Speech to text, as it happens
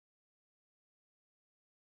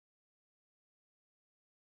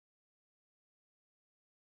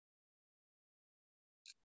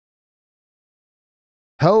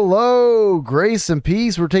Hello, grace and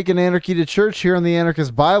peace. We're taking anarchy to church here on the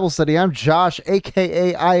Anarchist Bible Study. I'm Josh,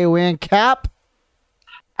 aka ION Cap.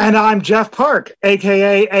 And I'm Jeff Park,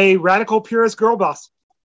 aka a radical purist girl boss.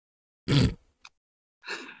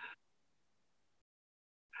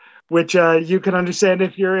 Which you can understand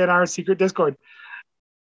if you're in our secret Discord,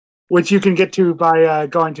 which you can get to by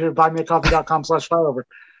going to buymeacoffee.com/flyover.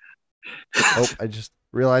 Oh, I just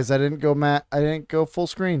realized I didn't go full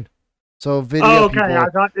screen. So video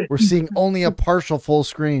people, we're seeing only a partial full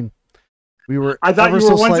screen. I thought you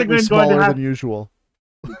were once again smaller than usual.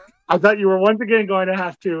 I thought you were once again going to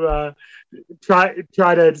have to try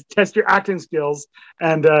to test your acting skills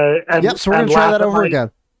and yep. So we're gonna try that over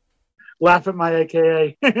again. Laugh at my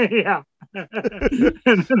AKA, yeah.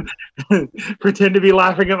 Pretend to be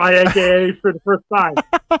laughing at my AKA for the first time.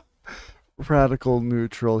 Radical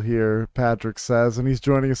neutral here, Patrick says, and he's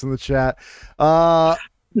joining us in the chat.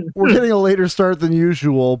 We're getting a later start than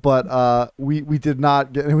usual, but we did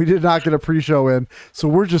not get a pre-show in, so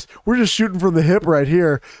we're just shooting from the hip right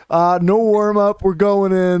here. No warm up, we're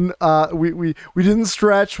going in. We didn't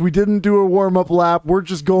stretch, we didn't do a warm up lap. We're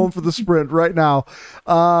just going for the sprint right now.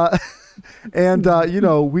 And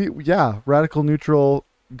radical neutral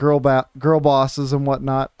girl bosses and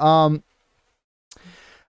whatnot.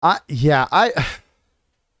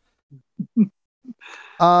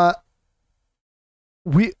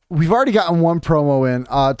 We've already gotten one promo in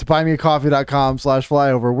to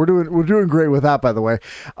buymeacoffee.com/flyover. We're doing great with that, by the way.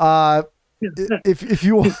 If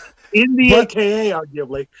you in the AKA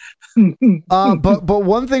arguably. but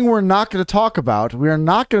one thing we are not going to talk about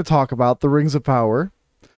the Rings of Power.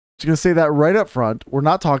 I'm just going to say that right up front. We're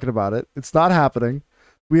not talking about it. It's not happening.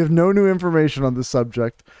 We have no new information on this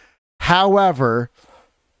subject. However,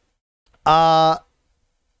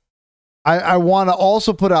 I want to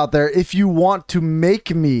also put out there, if you want to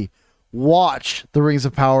make me watch The Rings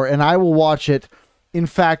of Power, and I will watch it, in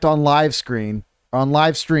fact, on live stream.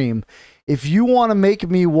 If you want to make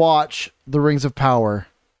me watch The Rings of Power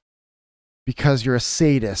because you're a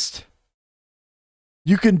sadist,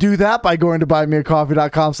 you can do that by going to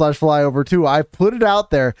buymeacoffee.com/flyover too. I put it out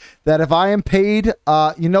there that if I am paid,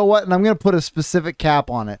 you know what? And I'm going to put a specific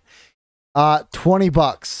cap on it.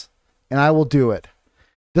 $20, and I will do it.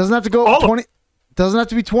 Doesn't have to go doesn't have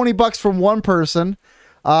to be $20 from one person.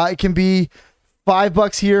 It can be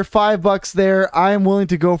 $5 here, $5 there. I am willing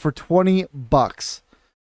to go for $20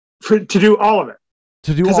 to do all of it.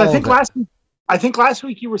 Because I think last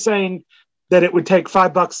week you were saying that it would take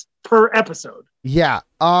 $5 per episode. Yeah.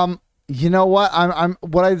 You know what?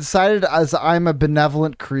 What I decided is I'm a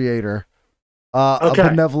benevolent creator, a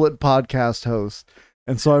benevolent podcast host,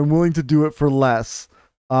 and so I'm willing to do it for less.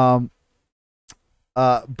 But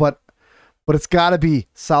it's got to be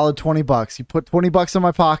solid $20. You put $20 in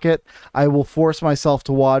my pocket, I will force myself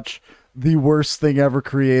to watch the worst thing ever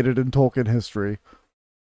created in Tolkien history.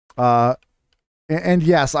 And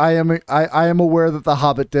yes, I am aware that The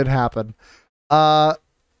Hobbit did happen.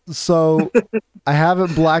 So I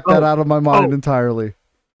haven't blacked that out of my mind entirely.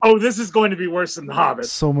 Oh, this is going to be worse than The Hobbit.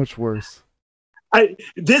 So much worse.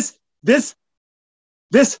 This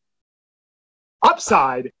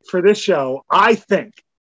upside for this show, I think,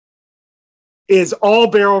 is all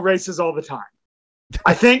barrel races all the time.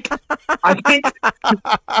 I think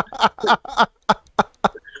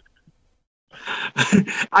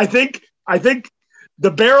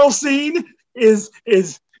the barrel scene is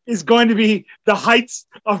going to be the heights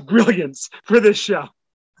of brilliance for this show.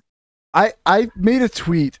 I made a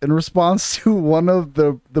tweet in response to one of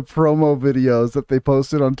the promo videos that they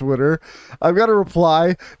posted on Twitter. I've got a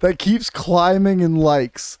reply that keeps climbing in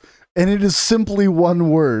likes, and it is simply one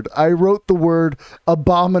word. I wrote the word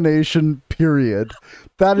abomination, period.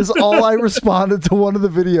 That is all I responded to one of the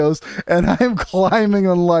videos, and I am climbing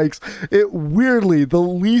on likes. It weirdly, the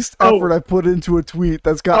least effort I put into a tweet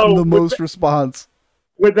that's gotten the most response.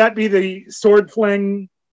 Would that be the sword fling?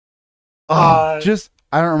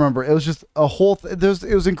 I don't remember. It was just a whole. It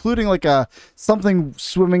was including like something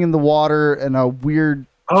swimming in the water and a weird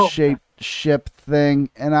shaped ship thing,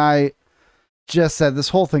 and I just said this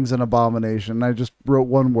whole thing's an abomination. I just wrote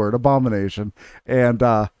one word, abomination, and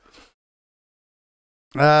got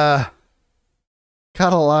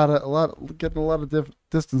getting a lot of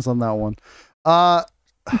distance on that one. But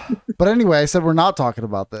anyway, I said we're not talking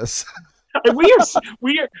about this. we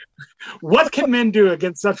are. What can men do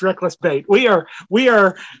against such reckless bait? We are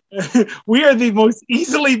the most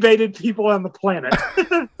easily baited people on the planet.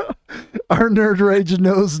 Our nerd rage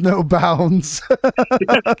knows no bounds.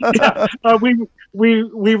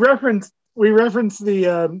 We reference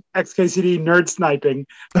the XKCD nerd sniping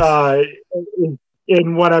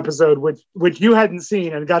in one episode, which you hadn't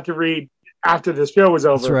seen and got to read after the show was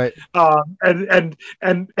over. That's right.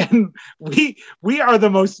 And we are the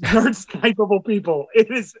most nerd Skypeable people. It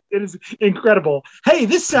is incredible. Hey,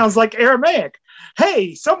 this sounds like Aramaic.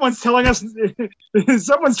 Hey, someone's telling us,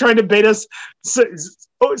 someone's trying to bait us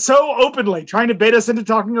so openly, trying to bait us into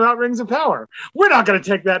talking about Rings of Power. We're not going to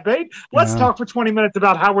take that bait. Let's talk for 20 minutes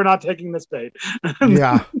about how we're not taking this bait.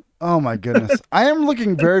 Yeah. Oh my goodness. I am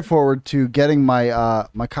looking very forward to getting my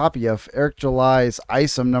my copy of Eric July's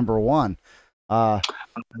Isom #1.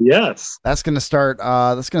 Yes, that's gonna start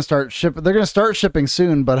shipping. They're gonna start shipping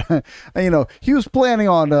soon, but he was planning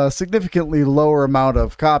on a significantly lower amount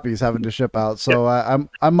of copies having to ship out, so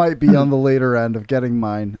I might be on the later end of getting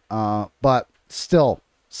mine, but still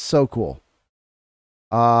so cool.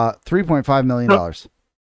 $3.5 million.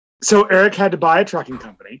 So Eric had to buy a trucking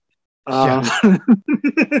company.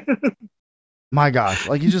 My gosh,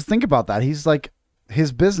 like, you just think about that. He's like,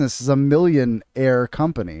 his business is a millionaire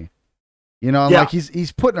company. And like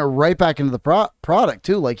he's putting it right back into the product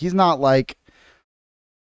too. Like, he's not like,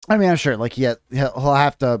 I mean, I'm sure like he'll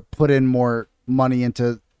have to put in more money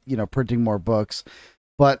into, printing more books,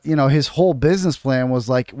 but his whole business plan was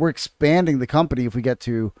like, we're expanding the company if we get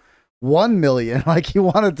to 1 million. Like, he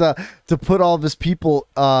wanted to put all of his people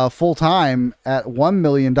full time at $1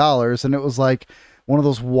 million. And it was like one of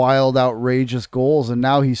those wild, outrageous goals. And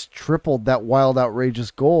now he's tripled that wild, outrageous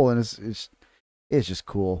goal. And it's just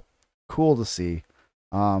cool. Cool to see.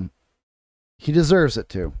 He deserves it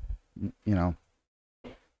too,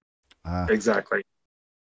 exactly.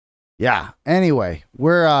 Yeah. Anyway,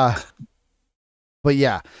 we're but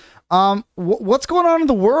yeah. What's going on in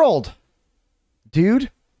the world, dude?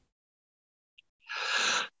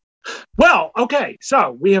 Well, okay.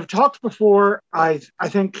 So we have talked before, I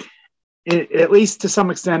think, at least to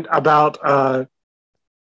some extent, about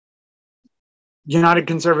United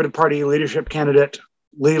Conservative Party leadership candidate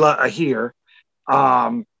Leela Ahir.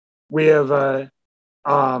 We have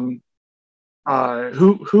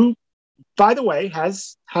who, by the way,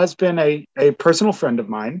 has been a personal friend of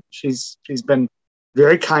mine. She's been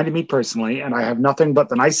very kind to me personally, and I have nothing but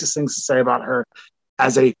the nicest things to say about her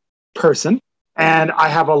as a person. And I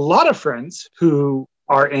have a lot of friends who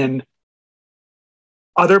are in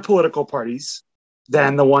other political parties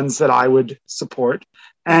than the ones that I would support,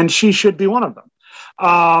 and she should be one of them,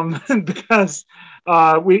 because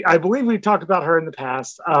I believe we've talked about her in the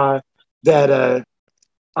past, that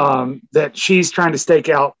she's trying to stake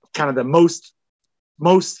out kind of the most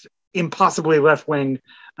impossibly left-wing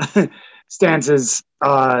stances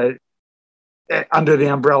under the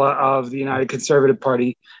umbrella of the United Conservative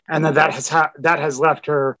Party, and that has left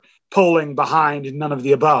her polling behind none of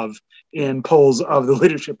the above in polls of the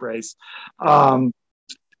leadership race.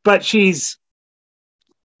 But she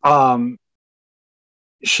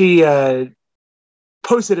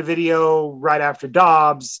posted a video right after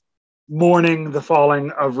Dobbs, mourning the falling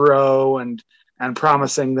of Roe and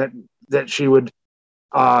promising that she would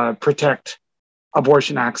protect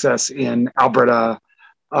abortion access in Alberta.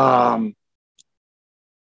 Before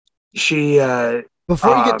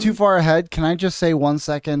you get too far ahead, can I just say 1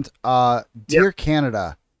 second? Dear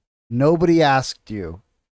Canada, nobody asked you.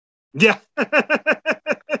 Yeah.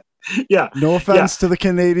 Yeah. No offense to the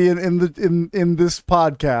Canadian in this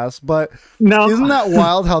podcast, but no. Isn't that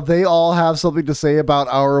wild how they all have something to say about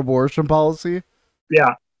our abortion policy?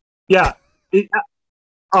 Yeah. Yeah.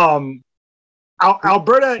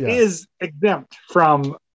 Alberta is exempt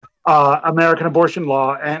from American abortion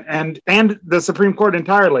law and the Supreme Court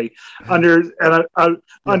entirely under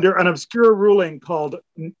an obscure ruling called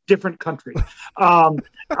different country.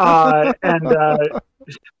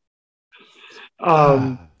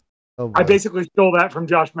 I basically stole that from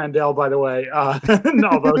Josh Mandel, by the way,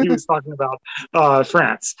 although he was talking about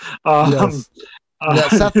France.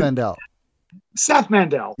 Seth Mandel. Seth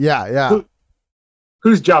Mandel. Yeah.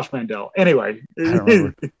 Who's Josh Mandel? Anyway, I don't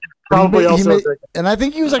remember. Probably and I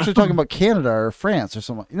think he was actually talking about Canada or France or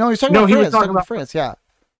something. No, he's talking about France. He was talking about France. Yeah.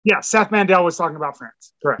 Yeah. Seth Mandel was talking about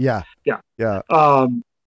France. Correct. Yeah. And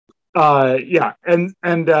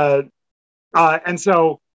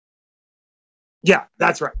so, yeah,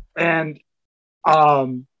 that's right. And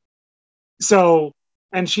and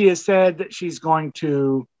she has said that she's going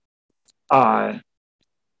to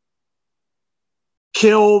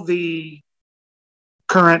kill the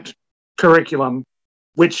current curriculum,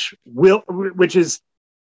 which is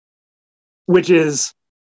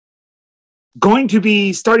going to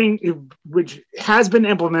be starting, which has been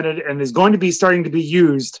implemented and is going to be starting to be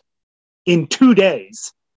used in 2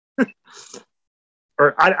 days.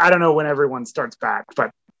 Or I don't know when everyone starts back,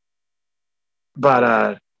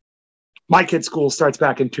 but my kid's school starts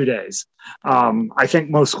back in 2 days. I think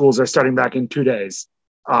most schools are starting back in 2 days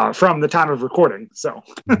from the time of recording. So,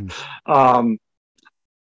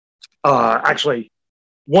 actually,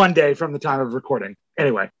 1 day from the time of recording.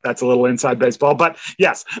 Anyway, that's a little inside baseball, but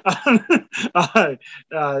yes.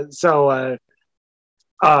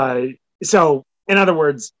 So in other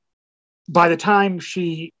words, by the time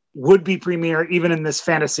she would be premier, even in this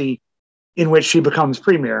fantasy in which she becomes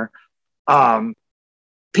premier,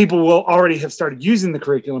 people will already have started using the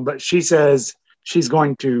curriculum. But she says she's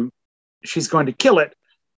going to kill it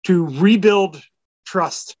to rebuild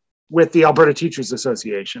trust with the Alberta Teachers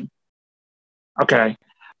Association. Okay.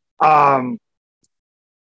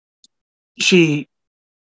 She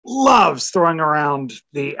loves throwing around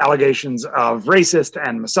the allegations of racist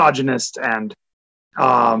and misogynist and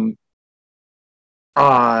all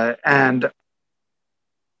the and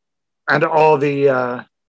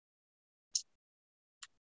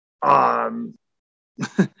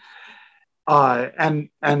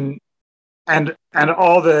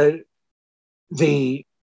all the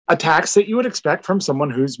attacks that you would expect from someone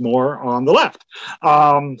who's more on the left,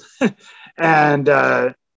 and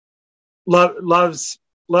loves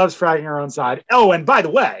fragging her own side. Oh, and by the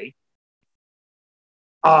way,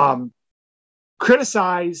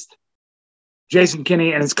 criticized Jason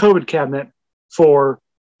Kinney and his COVID cabinet for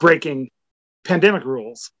breaking pandemic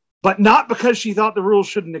rules, but not because she thought the rules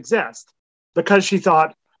shouldn't exist, because she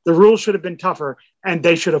thought the rules should have been tougher and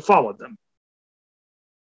they should have followed them.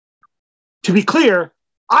 To be clear,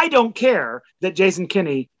 I don't care that Jason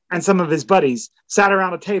Kinney and some of his buddies sat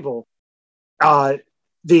around a table,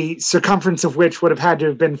 the circumference of which would have had to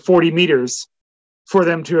have been 40 meters for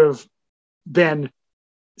them to have been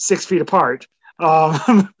 6 feet apart.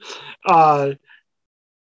 I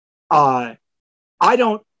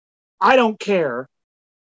don't care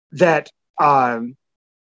that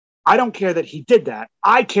I don't care that he did that.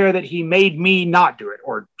 I care that he made me not do it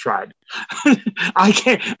or tried.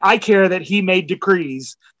 I care that he made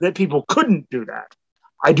decrees that people couldn't do that.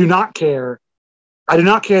 I do not care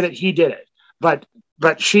that he did it. But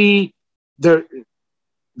she, the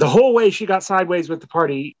whole way she got sideways with the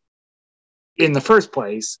party in the first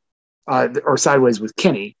place, or sideways with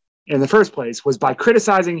Kinney in the first place, was by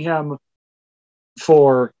criticizing him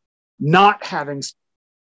for not having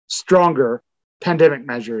stronger pandemic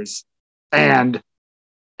measures and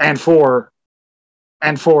for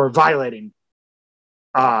violating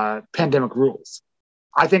pandemic rules.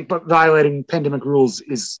 I think but violating pandemic rules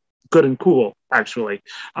is good and cool, actually,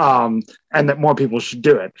 and that more people should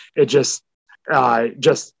do it. It just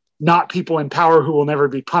not people in power who will never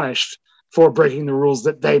be punished for breaking the rules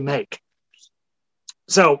that they make.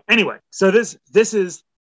 So anyway, so this is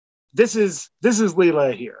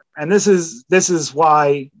Leela here, and this is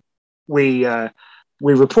why we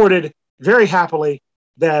reported very happily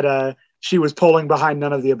that she was polling behind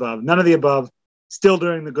none of the above. None of the above, still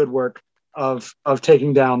doing the good work of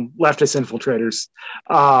taking down leftist infiltrators,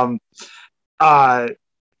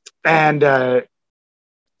 and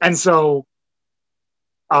so,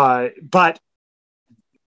 but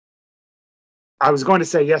I was going to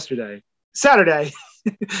say Saturday,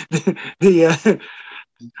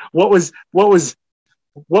 what was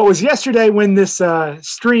yesterday when this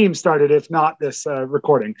stream started, if not this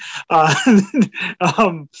recording.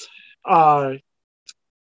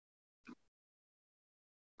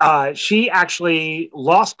 She actually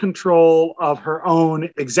lost control of her own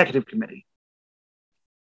executive committee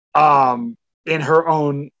in her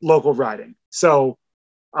own local riding. So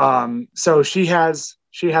she has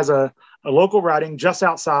a local riding just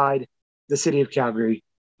outside the city of Calgary.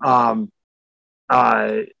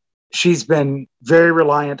 She's been very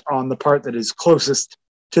reliant on the part that is closest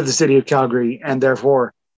to the city of Calgary, and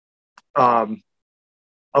therefore a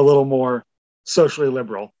little more socially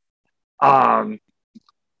liberal. But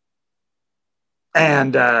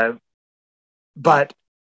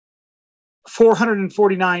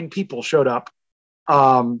 449 people showed up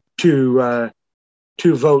to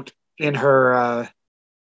vote in her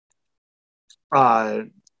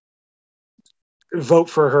vote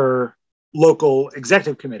for her local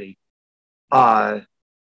executive committee on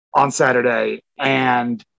Saturday,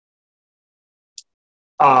 and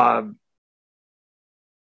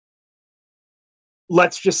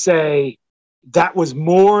let's just say that was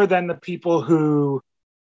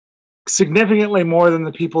significantly more than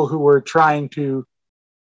the people who were trying to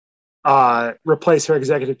replace her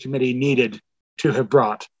executive committee needed to have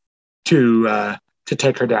brought to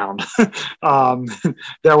take her down.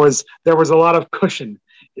 There was a lot of cushion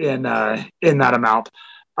in that amount,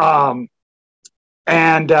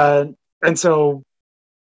 and so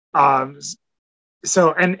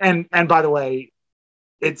so and by the way,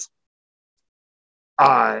 it's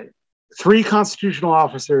uh, 3 constitutional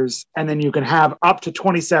officers, and then you can have up to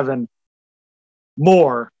 27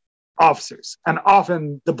 more officers. And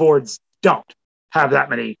often the boards don't have that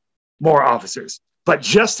many more officers. But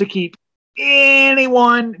just to keep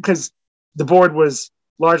anyone, because the board was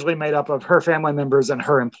largely made up of her family members and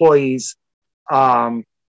her employees um,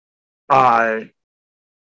 uh,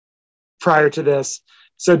 prior to this.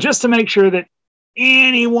 So just to make sure that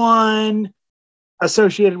anyone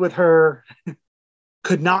associated with her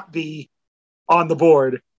could not be on the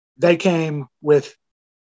board, they came with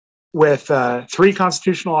 3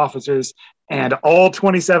 constitutional officers and all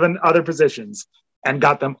 27 other positions and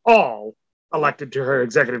got them all elected to her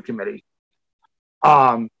executive committee.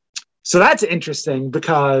 So that's interesting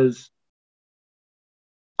because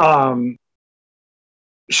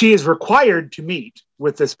she is required to meet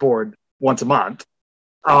with this board once a month.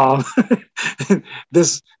 Um,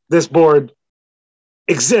 this board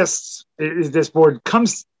exists. This board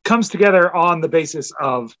comes together on the basis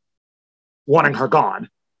of wanting her gone.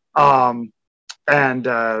 And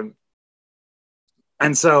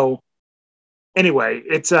so anyway,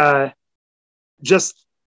 it's just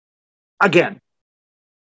again,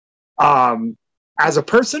 as a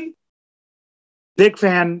person, big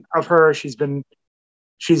fan of her. She's been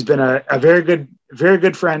a very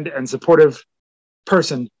good friend and supportive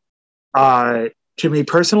person to me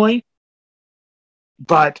personally.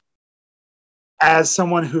 But as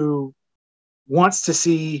someone who wants to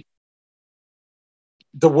see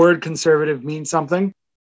the word conservative mean something,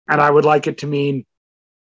 and I would like it to mean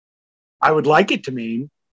if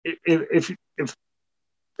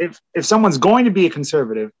someone's going to be a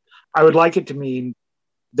conservative, I would like it to mean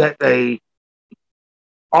that they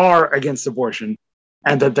are against abortion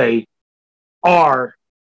and that they are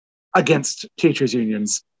against teachers'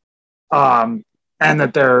 unions, and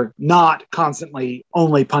that they're not constantly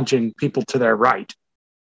only punching people to their right.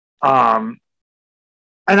 And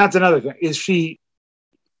that's another thing, is she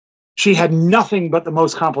had nothing but the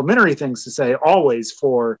most complimentary things to say always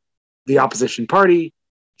for the opposition party,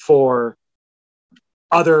 for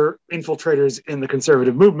other infiltrators in the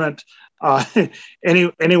conservative movement,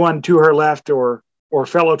 anyone to her left or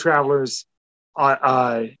fellow travelers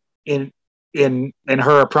in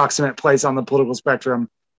her approximate place on the political spectrum.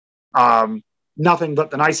 Nothing but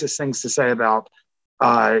the nicest things to say about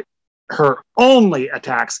her. Only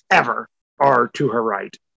attacks ever are to her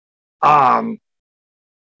right.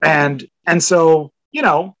 And so,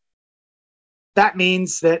 that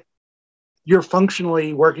means that you're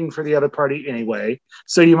functionally working for the other party anyway,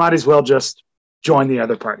 so you might as well just join the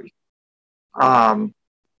other party.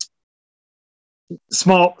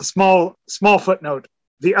 Small footnote: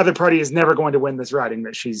 the other party is never going to win this riding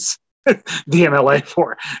that she's the MLA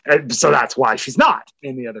for, so that's why she's not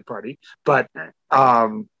in the other party. But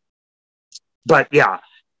yeah,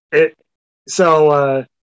 so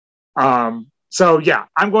yeah,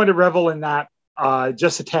 I'm going to revel in that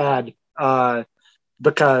just a tad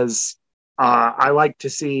because I like to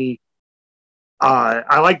see I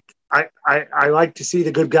like to see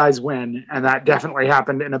the good guys win, and that definitely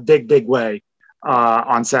happened in a big way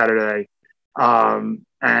on Saturday. And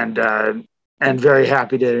very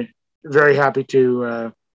happy to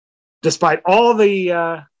despite all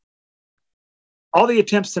the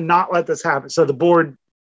attempts to not let this happen. So the board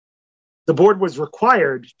was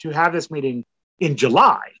required to have this meeting in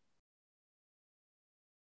July.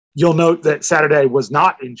 You'll note that Saturday was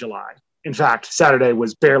not in July. In fact, Saturday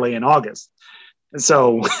was barely in August. And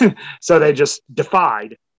so they just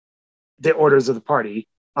defied the orders of the party.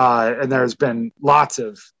 And there's been lots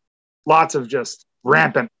of just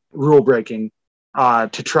rampant rule breaking to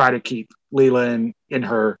try to keep Leela in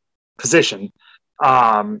her position.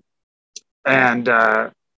 And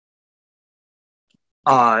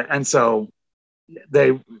so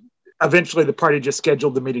they eventually, the party just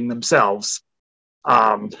scheduled the meeting themselves,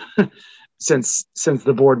 since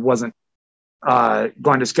the board wasn't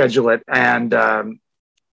going to schedule it. And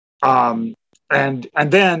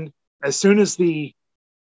then as soon as the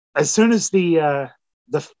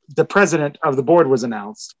president of the board was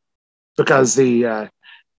announced, because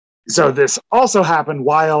so this also happened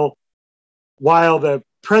while the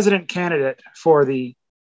president candidate for the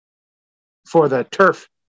turf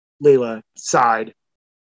Leela side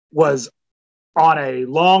was on a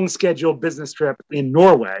long scheduled business trip in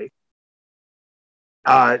Norway.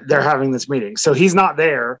 They're having this meeting, so he's not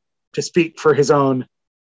there to speak for his own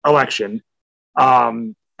election.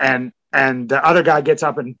 And the other guy gets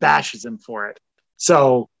up and bashes him for it.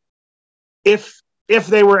 So if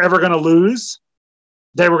they were ever going to lose,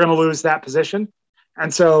 they were going to lose that position.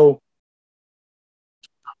 And so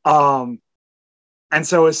And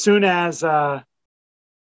so as soon as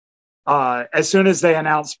they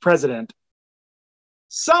announced president,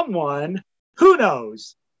 someone, who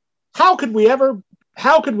knows, how could we ever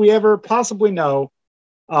possibly know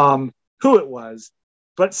who it was?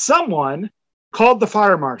 But someone called the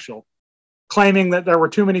fire marshal, claiming that there were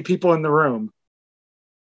too many people in the room.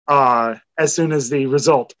 As soon as the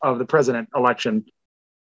result of the president election,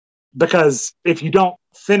 because if you don't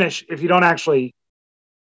actually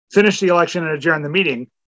finish the election and adjourn the meeting,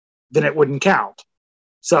 then it wouldn't count.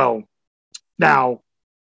 So now,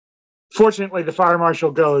 fortunately, the fire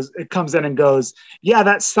marshal comes in and goes, yeah,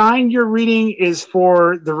 that sign you're reading is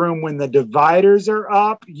for the room when the dividers are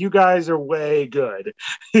up. You guys are way good.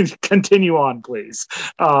 Continue on, please.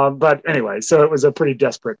 But anyway, so it was a pretty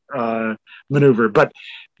desperate maneuver. But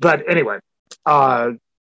anyway, I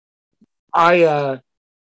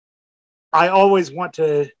always want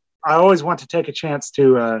to take a chance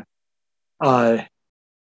to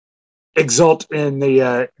exult in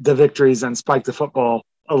the victories and spike the football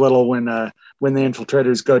a little when the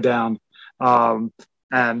infiltrators go down, and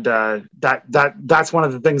that's one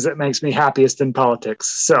of the things that makes me happiest in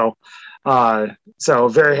politics. So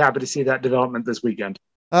very happy to see that development this weekend.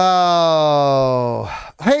 Oh,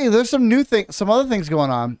 hey, there's some other things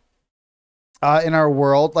going on in our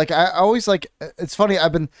world. Like I always it's funny.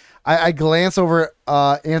 I glance over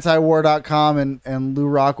antiwar.com and Lou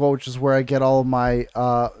Rockwell, which is where I get all of my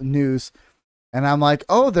news. And I'm like,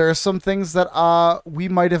 oh, there are some things that we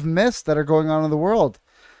might have missed that are going on in the world.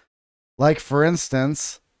 Like, for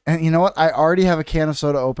instance, and you know what? I already have a can of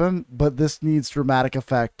soda open, but this needs dramatic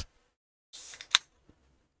effect.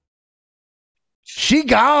 She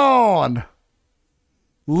gone!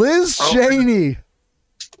 Liz Cheney!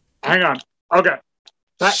 Hang on. Okay.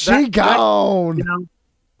 She gone!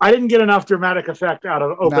 I didn't get enough dramatic effect out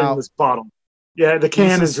of opening this bottle. Yeah, the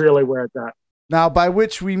can is really where it's at. Now, by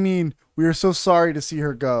which we mean we are so sorry to see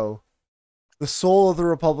her go. The soul of the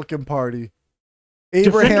Republican Party.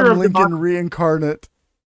 Abraham Lincoln reincarnate.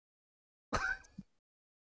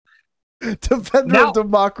 Defender of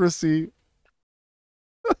democracy.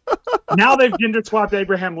 Now they've gender swapped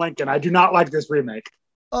Abraham Lincoln. I do not like this remake.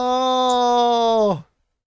 Oh.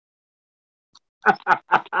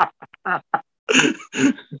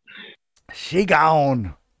 She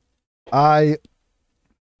gone. I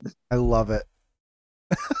love it.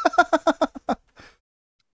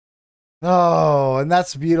 Oh, and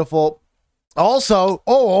that's beautiful. Also,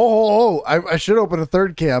 I should open a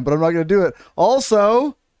third can, but I'm not going to do it.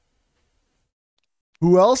 Also,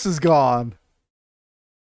 who else is gone?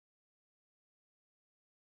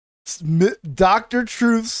 Dr.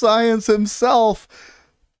 Truth Science himself,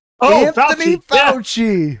 Anthony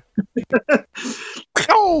Fauci. Yeah.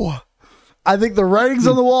 Oh, I think the writing's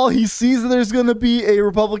on the wall. He sees that there's going to be a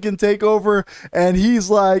Republican takeover, and he's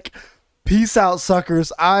like, peace out,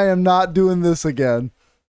 suckers. I am not doing this again.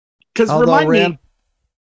 Because remind me,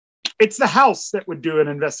 it's the House that would do an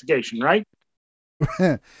investigation, right?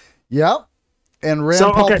 Yep. And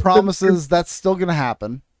Rand Paul promises that's still going to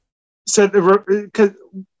happen. So,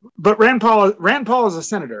 but Rand Paul is a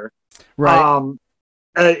senator, right?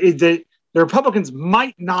 The Republicans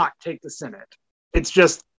might not take the Senate. It's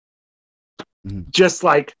just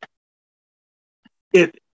like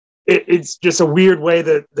it's just a weird way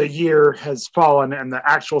that the year has fallen, and the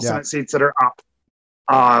actual Senate seats that are up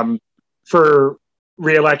for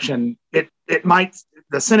re-election, the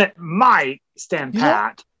Senate might stand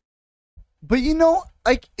pat. But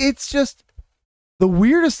it's just the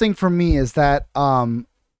weirdest thing for me is that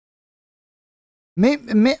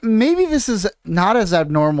maybe this is not as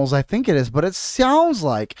abnormal as I think it is, but it sounds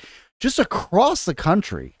like just across the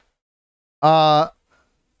country,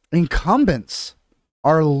 incumbents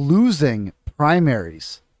are losing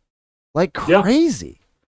primaries like crazy.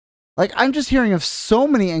 Like, I'm just hearing of so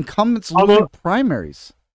many incumbents losing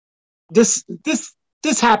primaries. This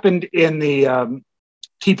happened in the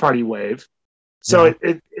Tea Party wave, so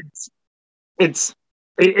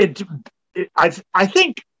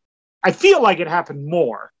I feel like it happened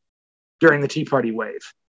more during the Tea Party wave.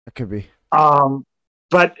 It could be.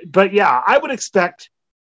 But yeah, I would expect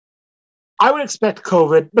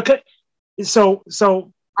COVID, because so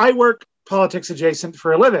I work politics adjacent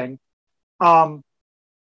for a living,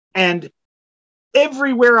 and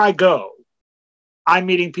everywhere I go, I'm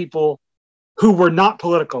meeting people who were not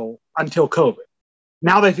political until COVID.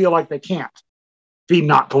 Now they feel like they can't be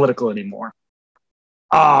not political anymore.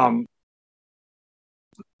 And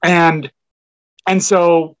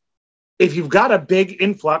so if you've got a big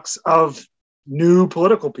influx of new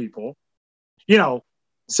political people,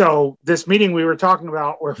 so this meeting we were talking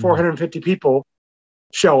about where 450 people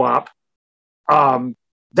show up.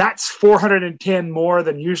 That's 410 more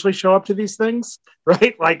than usually show up to these things,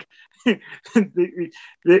 right? Like,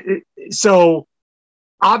 so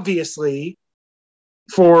obviously,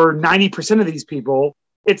 for 90% of these people,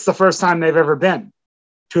 it's the first time they've ever been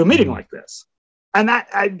to a meeting like this, and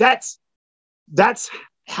that's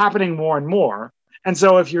happening more and more. And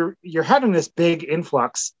so, if you're having this big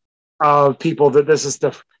influx of people that this is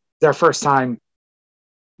their first time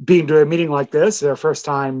being to a meeting like this, their first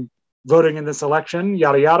time voting in this election,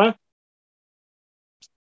 yada yada,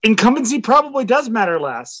 incumbency probably does matter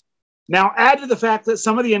less. Now, add to the fact that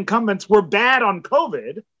some of the incumbents were bad on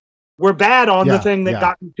COVID, were bad on the thing that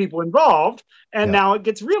got people involved, and now it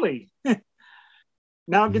gets really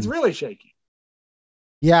shaky.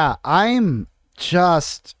 Yeah, I'm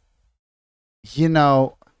just,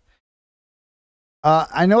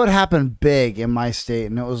 I know it happened big in my state,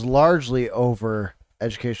 and it was largely over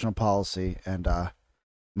educational policy. And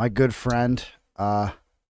my good friend, I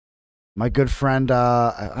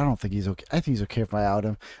don't think he's okay. I think he's okay if I out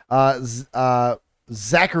him.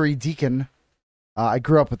 Zachary Deacon. I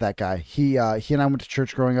grew up with that guy. He and I went to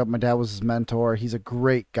church growing up. My dad was his mentor. He's a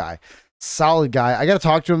great guy, solid guy. I got to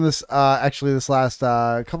talk to him this last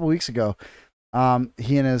couple weeks ago.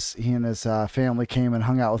 He and his family came and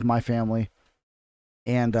hung out with my family,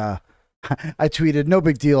 and I tweeted, "No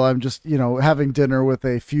big deal. I'm just having dinner with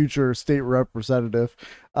a future state representative.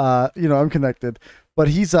 I'm connected." But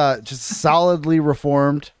he's just solidly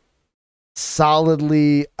reformed,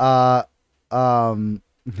 solidly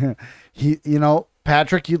he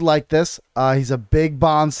Patrick, you'd like this. He's a big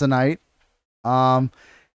Bonsonite.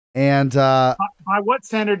 And by what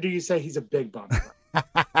standard do you say he's a big Bonsonite?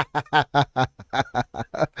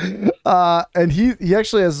 And he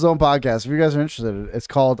actually has his own podcast. If you guys are interested, it's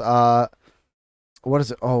called what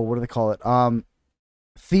is it? Oh, what do they call it?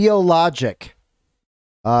 Theologic.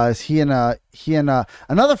 He and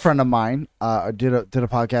another friend of mine did a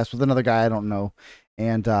podcast with another guy I don't know,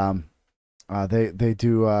 and they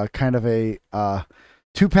do kind of a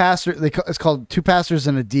two pastor. It's called Two Pastors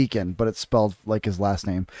and a Deacon, but it's spelled like his last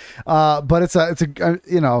name. But it's a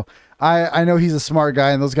I know he's a smart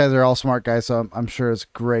guy, and those guys are all smart guys, so I'm sure it's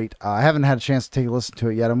great. I haven't had a chance to take a listen to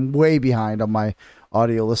it yet. I'm way behind on my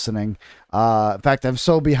audio listening. In fact, I'm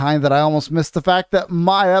so behind that I almost missed the fact that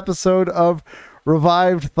my episode of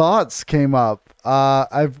Revived Thoughts came up.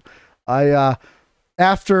 After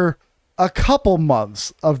a couple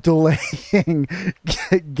months of delaying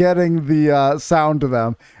getting the sound to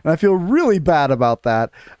them, and I feel really bad about that.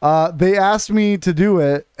 They asked me to do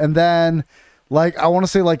it, and then I want to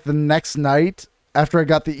say the next night after I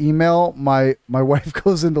got the email, my wife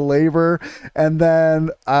goes into labor, and then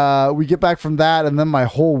we get back from that, and then my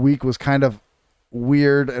whole week was kind of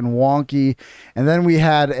weird and wonky. And then we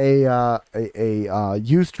had a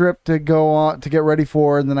youth trip to go on to get ready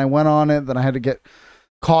for, and then I went on it. Then I had to get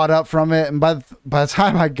caught up from it, and by the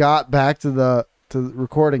time I got back to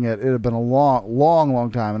recording it, it had been a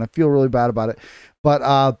long time, and I feel really bad about it.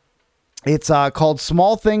 But it's called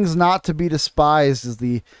 "Small Things Not to Be Despised" is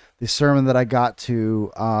the sermon that I got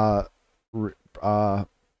to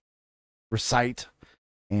recite,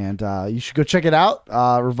 and you should go check it out.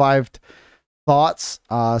 Revived Thoughts.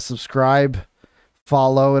 Subscribe,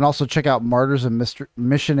 follow, and also check out Martyrs and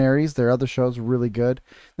Missionaries. Their other shows are really good.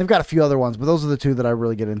 They've got a few other ones, but those are the two that I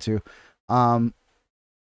really get into.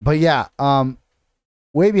 But yeah,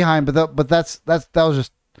 way behind. But that was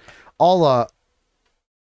just all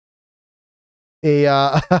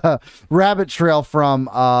a rabbit trail from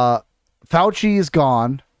Fauci is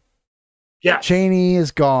gone. Yeah, Cheney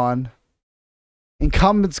is gone.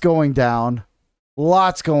 Incumbents going down.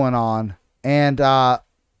 Lots going on. And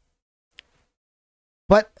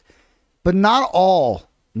but not all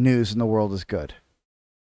news in the world is good.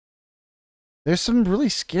 There's some really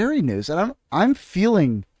scary news, and I'm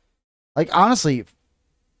feeling honestly,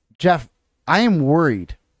 Jeff, I am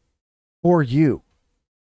worried for you.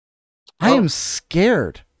 I am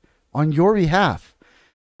scared on your behalf.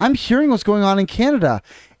 I'm hearing what's going on in Canada,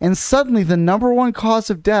 and suddenly the number one cause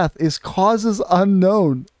of death is causes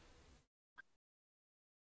unknown.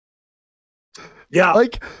 Yeah.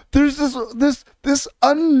 There's this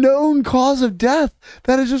unknown cause of death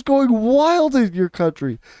that is just going wild in your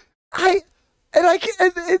country. I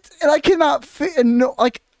cannot fit, and no,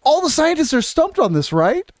 all the scientists are stumped on this,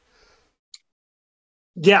 right?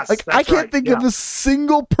 Yes. I can't think of a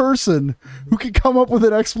single person who can come up with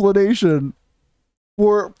an explanation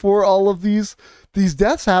for all of these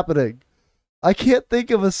deaths happening. I can't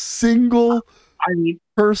think of a single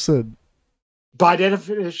person. By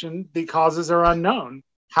definition, the causes are unknown.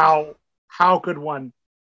 How could one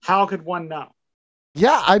know?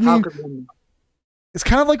 Yeah, I How mean, could one? it's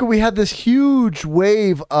kind of like we had this huge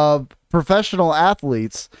wave of professional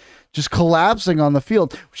athletes just collapsing on the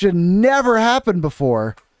field, which had never happened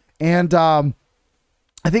before. And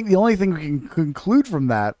I think the only thing we can conclude from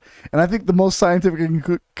that, and I think the most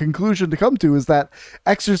scientific conclusion to come to, is that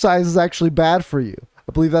exercise is actually bad for you.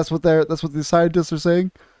 I believe that's what the scientists are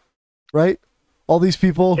saying, right? All these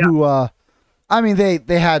people Yeah, who, I mean,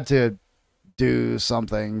 they had to do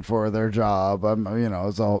something for their job.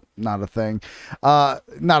 It's all not a thing.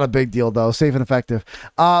 Not a big deal though. Safe and effective.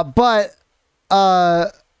 But uh,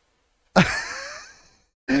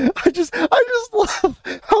 I just love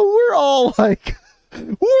how we're all like,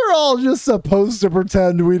 we're all just supposed to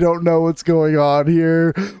pretend we don't know what's going on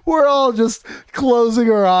here. We're all just closing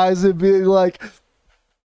our eyes and being like,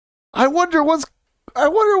 I wonder why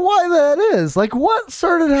that is. Like, what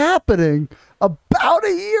started happening about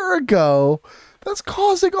a year ago that's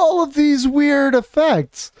causing all of these weird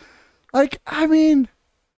effects? Like,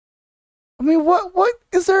 what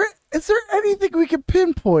is there anything we can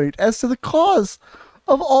pinpoint as to the cause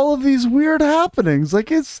of all of these weird happenings?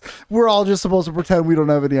 Like, we're all just supposed to pretend we don't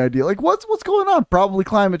have any idea. Like, what's going on? Probably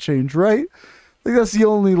climate change, right? Like, that's the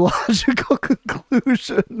only logical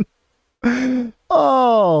conclusion.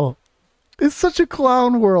 Oh, it's such a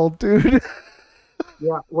clown world, dude.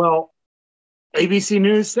 yeah. Well, ABC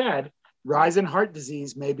News said rise in heart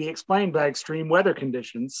disease may be explained by extreme weather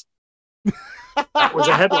conditions. That was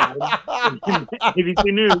a headline in ABC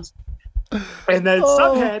News. And the Oh,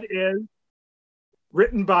 subhead is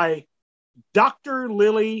written by Dr.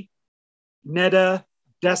 Lily Neda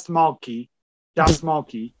Dasmalki.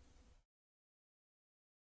 Dasmalki.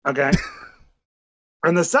 Okay.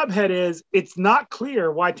 And the subhead is it's not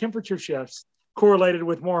clear why temperature shifts correlated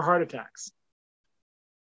with more heart attacks.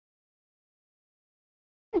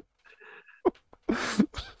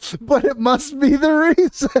 but it must be the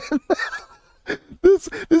reason. This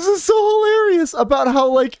is so hilarious about how,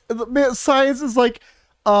 like, man, science is like,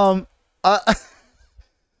 um, uh,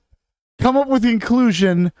 come up with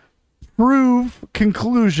conclusion, prove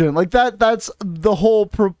conclusion. Like that's the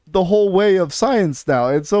whole way of science now.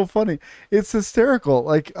 It's so funny. It's hysterical.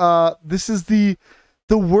 Like, this is the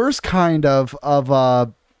worst kind of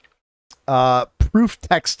proof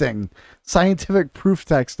texting, scientific proof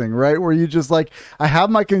texting, right? Where you just like, I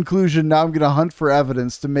have my conclusion, now I'm gonna hunt for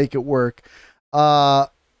evidence to make it work. Uh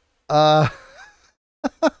uh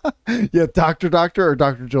yeah, Doctor or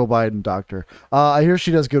Dr. Joe Biden, doctor. I hear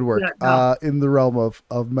she does good Yeah, work no. in the realm of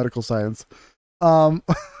medical science. Um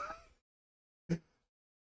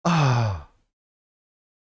ah,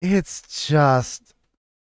 it's just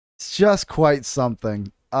quite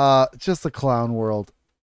something. Just a clown world.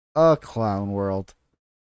 A clown world.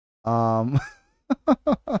 Um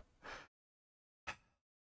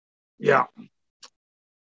Yeah.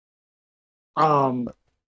 Um,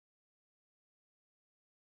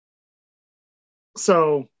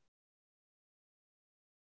 so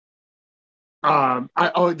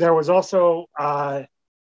there was also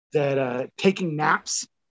that taking naps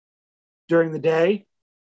during the day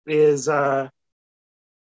is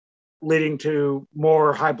leading to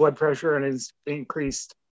more high blood pressure and is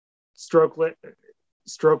increased stroke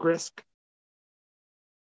stroke risk.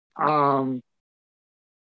 Um,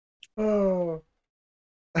 oh.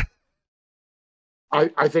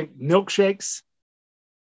 I think milkshakes.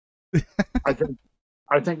 I think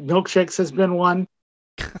milkshakes has been one.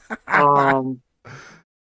 Um,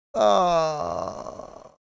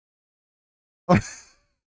 Oh.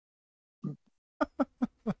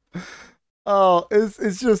 Oh, it's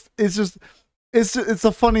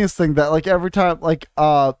the funniest thing that, like, every time, like,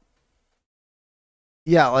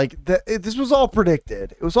 yeah, like, this was all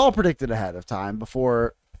predicted. It was all predicted ahead of time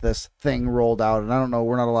before this thing rolled out, and I don't know,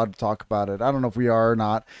 we're not allowed to talk about it. I don't know if we are or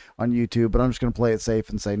not on YouTube, but I'm just gonna play it safe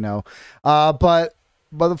and say no. But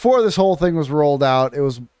before this whole thing was rolled out, it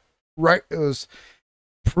was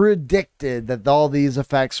predicted that all these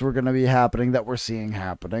effects were going to be happening that we're seeing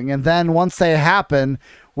happening. And then once they happen,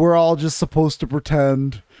 we're all just supposed to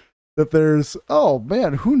pretend that there's, oh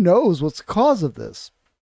man, who knows what's the cause of this?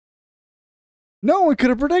 No one could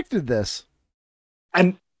have predicted this.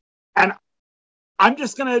 and and I'm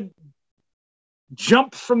just gonna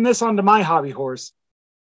jump from this onto my hobby horse.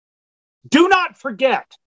 Do not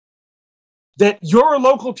forget that your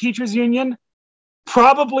local teachers union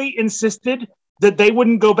probably insisted that they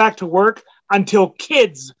wouldn't go back to work until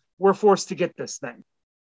kids were forced to get this thing.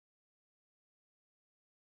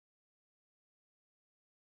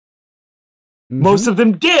 Mm-hmm. Most of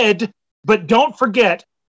them did, but don't forget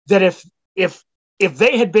that if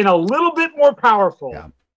they had been a little bit more powerful, Yeah.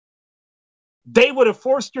 they would have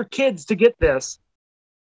forced your kids to get this,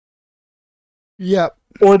 Yep.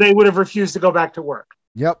 or they would have refused to go back to work.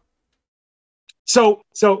 Yep. So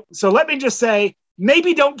let me just say,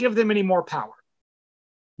 maybe don't give them any more power.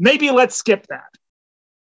 Maybe let's skip that.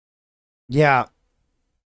 Yeah.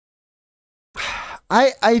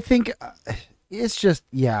 I think it's just,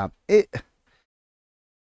 yeah.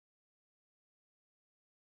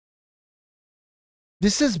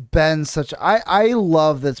 This has been such. I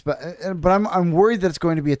love this, but I'm worried that it's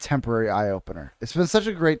going to be a temporary eye opener. It's been such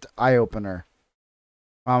a great eye opener.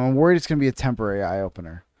 I'm worried it's going to be a temporary eye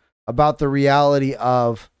opener about the reality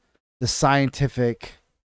of the scientific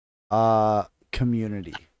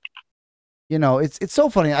community. You know, it's so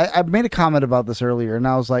funny. I made a comment about this earlier, and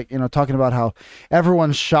I was like, you know, talking about how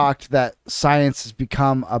everyone's shocked that science has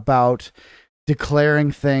become about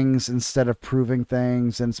declaring things instead of proving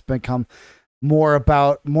things, and it's become more of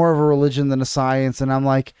a religion than a science. And I'm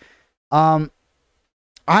like,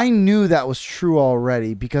 I knew that was true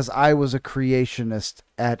already because I was a creationist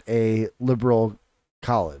at a liberal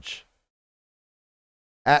college.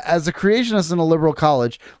 As a creationist in a liberal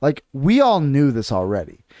college, like, we all knew this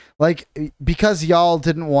already. Like, because y'all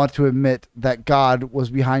didn't want to admit that God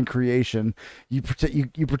was behind creation, you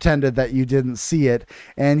pretended that you didn't see it,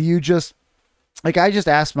 and you just, like, I just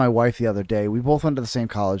asked my wife the other day, we both went to the same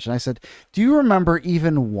college, and I said, do you remember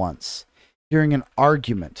even once during an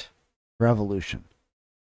argument for evolution?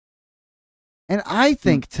 And I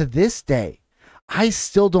think to this day, I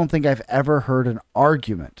still don't think I've ever heard an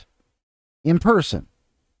argument in person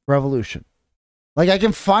for evolution. Like, I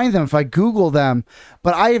can find them if I Google them,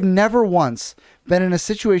 but I have never once been in a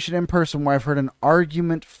situation in person where I've heard an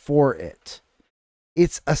argument for it.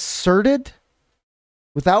 It's asserted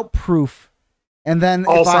without proof. And then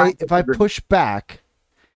if I push back,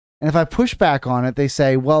 and if I push back on it, they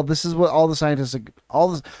say, "Well, this is what all scientists,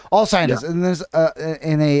 yeah. And there's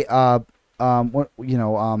no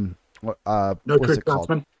what's it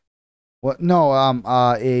called? What? No,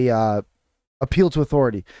 appeal to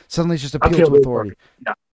authority. Suddenly, it's just appeal to authority.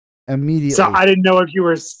 Yeah. Immediately. So I didn't know if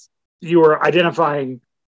you were identifying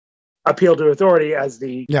appeal to authority as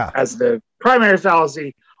the primary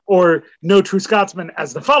fallacy, or no true Scotsman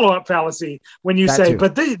as the follow-up fallacy when you say,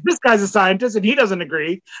 but this guy's a scientist and he doesn't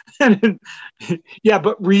agree. Yeah,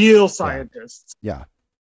 but real scientists. Yeah.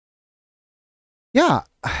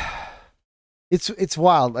 It's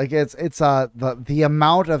wild. Like, it's the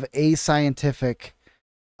amount of ascientific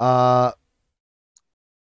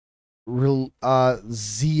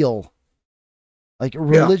zeal, like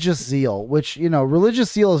religious zeal, which, you know,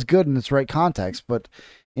 religious zeal is good in its right context, but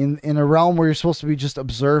in a realm where you're supposed to be just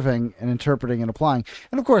observing and interpreting and applying.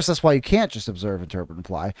 And of course, that's why you can't just observe, interpret, and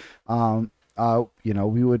apply. You know,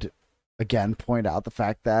 we would again point out the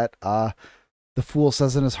fact that the fool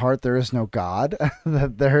says in his heart there is no God,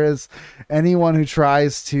 that there is anyone who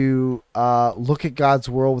tries to look at God's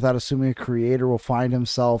world without assuming a creator will find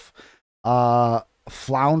himself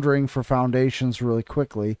floundering for foundations really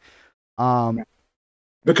quickly.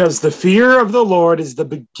 Because the fear of the Lord is the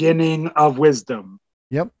beginning of wisdom.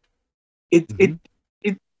 Yep.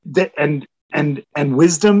 And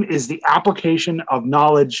wisdom is the application of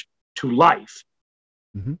knowledge to life.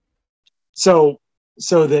 Mm-hmm. So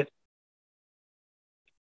that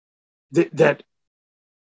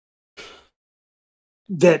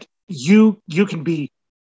you can be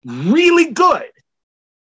really good.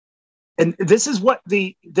 And this is what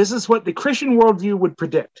the Christian worldview would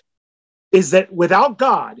predict, is that without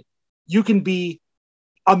God, you can be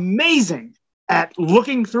amazing at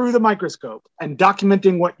looking through the microscope and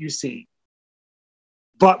documenting what you see.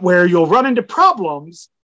 But where you'll run into problems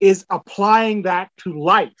is applying that to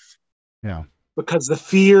life. Yeah. Because the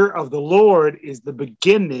fear of the Lord is the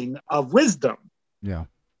beginning of wisdom. Yeah.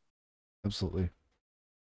 Absolutely.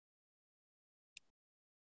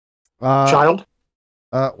 Child?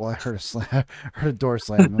 Well, I heard a door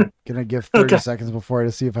slam. I'm gonna give 30 seconds before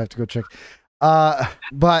to see if I have to go check.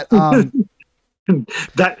 But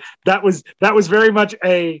that was very much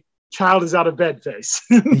a child is out of bed face.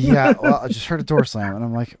 Yeah, well, I just heard a door slam, and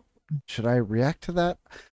I'm like, should I react to that?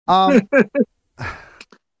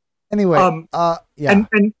 Anyway, yeah.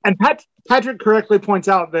 And Patrick correctly points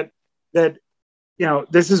out that you know,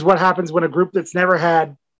 this is what happens when a group that's never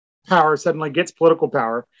had power suddenly gets political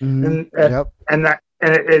power, mm-hmm. and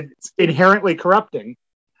it's inherently corrupting.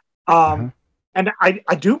 And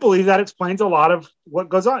I do believe that explains a lot of what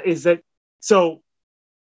goes on. Is that so?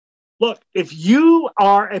 Look, if you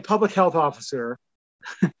are a public health officer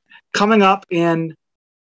coming up in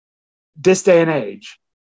this day and age,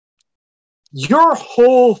 your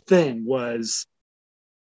whole thing was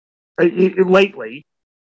lately.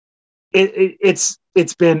 It's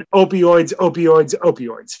been opioids,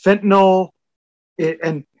 fentanyl,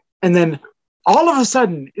 And then all of a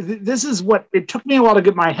sudden, this is what it took me a while to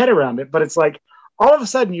get my head around it, but it's like all of a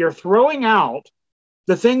sudden you're throwing out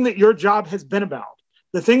the thing that your job has been about,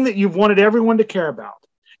 the thing that you've wanted everyone to care about.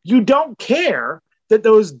 You don't care that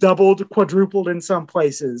those doubled, quadrupled in some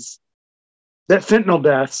places, that fentanyl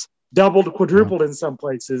deaths doubled, quadrupled in some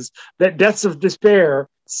places, that deaths of despair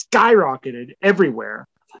skyrocketed everywhere.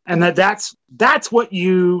 And that's what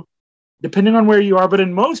you, depending on where you are, but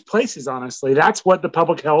in most places, honestly, that's what the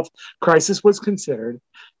public health crisis was considered.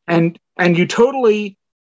 And you totally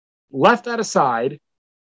left that aside.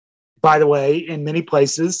 By the way, in many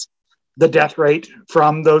places, the death rate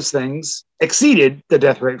from those things exceeded the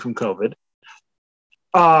death rate from COVID.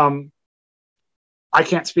 I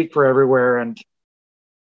can't speak for everywhere, and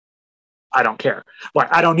I don't care.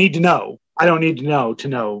 But I don't need to know. I don't need to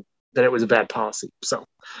know that it was a bad policy. So,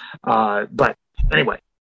 but anyway,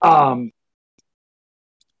 so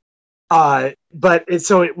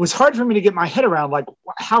it was hard for me to get my head around, like,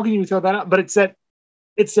 how can you throw that out? But it's that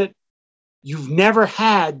you've never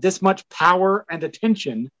had this much power and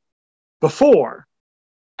attention before.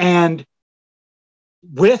 And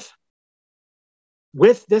with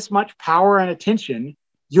this much power and attention,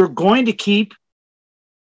 you're going to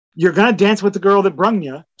dance with the girl that brung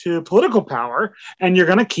you to political power, and you're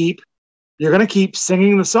going to keep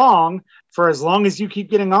singing the song for as long as you keep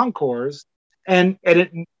getting encores. And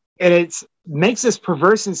it makes this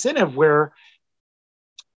perverse incentive where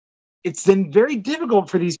it's then very difficult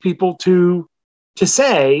for these people to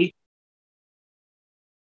say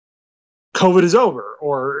COVID is over,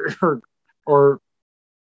 or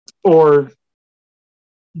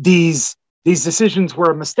these decisions were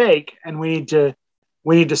a mistake, and we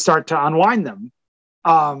need to start to unwind them,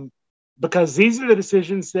 because these are the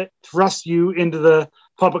decisions that thrust you into the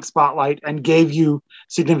public spotlight and gave you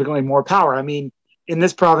significantly more power. I mean, in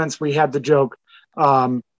this province, we had the joke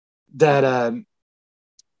that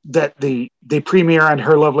the premier and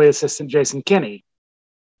her lovely assistant Jason Kenney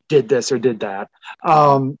did this or did that,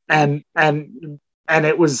 and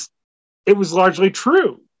it was largely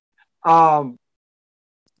true, and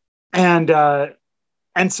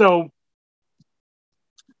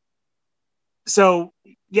so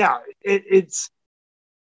yeah, it's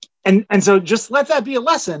and so just let that be a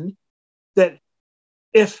lesson that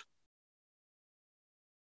if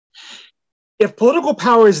political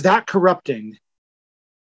power is that corrupting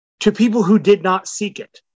to people who did not seek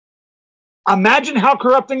it, imagine how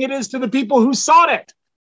corrupting it is to the people who sought it.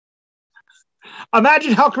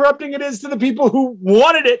 Imagine how corrupting it is to the people who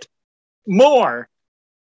wanted it more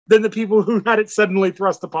than the people who had it suddenly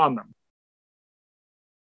thrust upon them.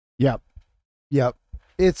 Yep.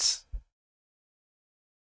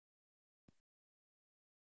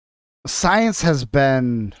 Science has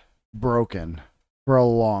been broken for a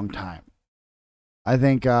long time. I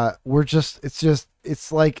think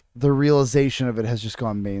it's like the realization of it has just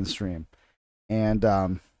gone mainstream, and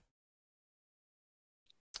I'm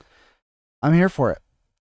here for it.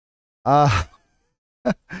 I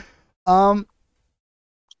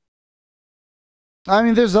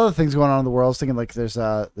mean, there's other things going on in the world. I was thinking, like, there's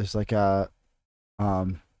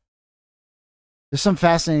some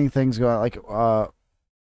fascinating things going on, like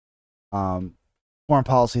foreign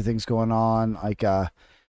policy things going on, like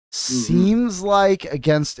seems like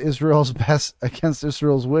against Israel's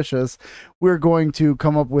wishes, we're going to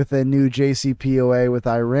come up with a new JCPOA with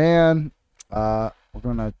Iran. We're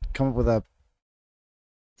going to come up with a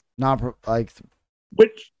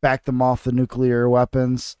back them off the nuclear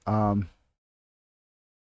weapons.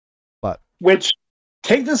 Which,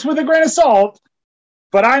 take this with a grain of salt,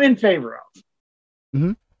 but I'm in favor of.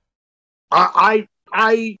 Mm-hmm.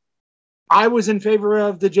 I was in favor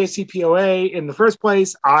of the JCPOA in the first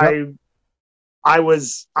place. I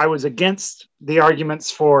was against the arguments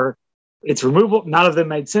for its removal. None of them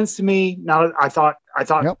made sense to me. I thought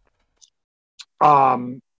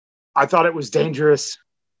it was dangerous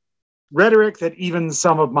rhetoric that even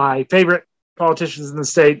some of my favorite politicians in the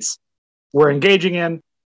States were engaging in.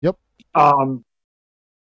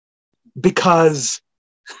 Because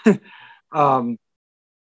the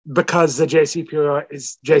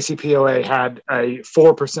JCPOA had a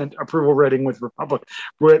 4% approval rating with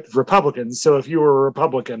Republicans. So if you were a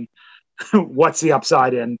Republican, what's the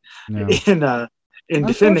upside in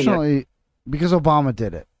defending it? Because Obama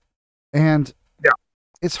did it, and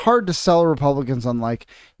it's hard to sell Republicans on, like,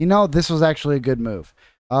 this was actually a good move.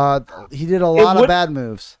 He did a lot of bad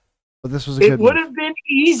moves, but this was a good move. It would have been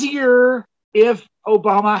easier if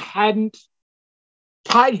Obama hadn't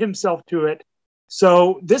tied himself to it.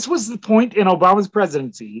 So this was the point in Obama's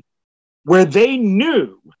presidency where they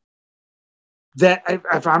knew that,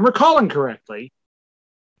 if I'm recalling correctly,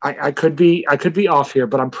 I could be off here,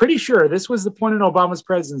 but I'm pretty sure this was the point in Obama's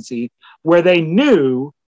presidency where they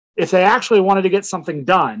knew if they actually wanted to get something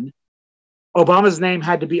done, Obama's name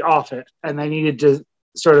had to be off it, and they needed to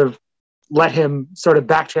sort of let him sort of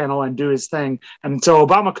back channel and do his thing. And so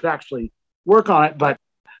Obama could actually work on it, but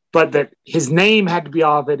that his name had to be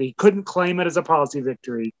off it. He couldn't claim it as a policy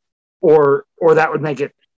victory, or that would make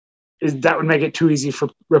it too easy for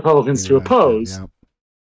Republicans to oppose. Yeah.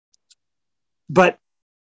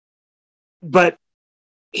 But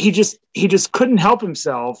he just couldn't help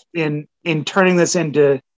himself in turning this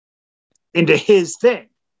into his thing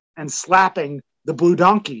and slapping the blue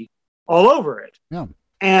donkey all over it. Yeah.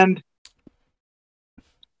 And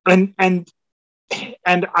I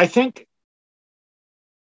think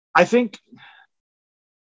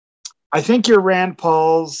your Rand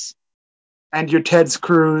Pauls and your Ted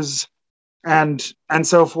Cruz and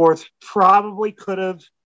so forth probably could have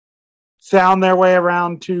found their way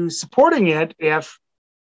around to supporting it if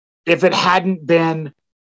it hadn't been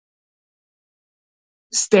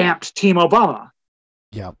stamped Team Obama.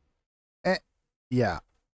 Yeah. Yeah.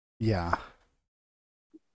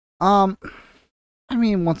 I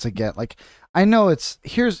mean, once again, like, I know it's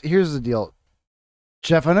here's the deal,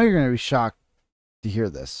 Jeff. I know you're going to be shocked to hear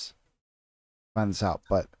this, find this out,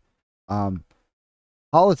 but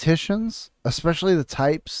politicians, especially the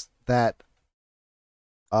types that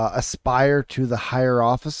aspire to the higher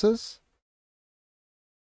offices,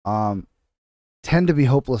 tend to be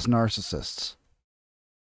hopeless narcissists.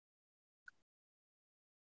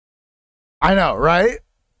 I know, right?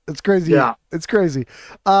 It's crazy. Yeah. It's crazy.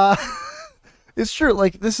 It's true.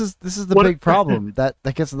 Like, this is the big problem that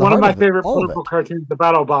gets to the one heart of my of favorite all political cartoons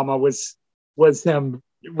about Obama was him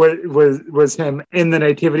in the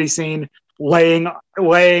nativity scene laying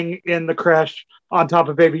in the creche on top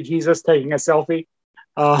of baby Jesus taking a selfie.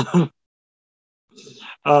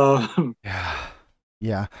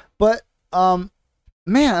 Yeah. But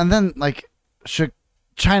man, and then like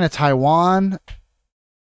China, Taiwan,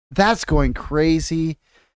 that's going crazy.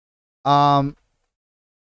 And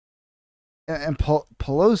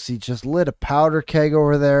Pelosi just lit a powder keg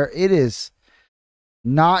over there. It is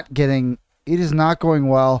not going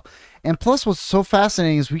well. And plus, what's so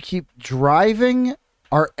fascinating is we keep driving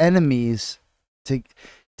our enemies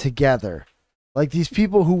together. Like, these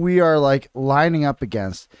people who we are like lining up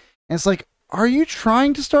against. And it's like, are you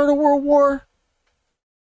trying to start a world war?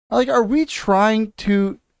 Like, are we trying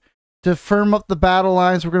to firm up the battle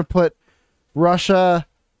lines? We're going to put Russia,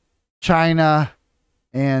 China,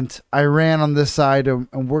 and Iran on this side, and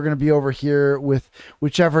we're going to be over here with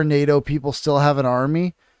whichever NATO people still have an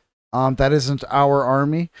army that isn't our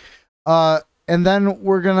army. And then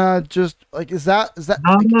we're going to just, like, is that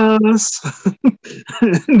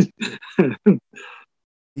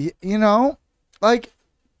you know, like,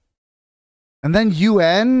 and then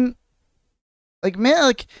UN, like, man,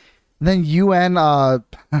 like, then UN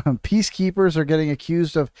peacekeepers are getting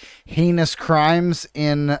accused of heinous crimes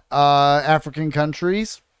in African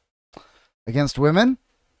countries against women.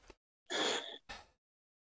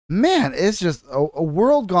 Man, it's just a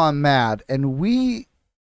world gone mad, and the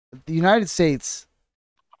United States,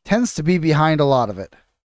 tends to be behind a lot of it.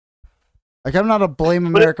 Like, I'm not a blame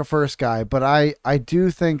America first guy, but I do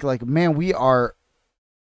think, like, man, we are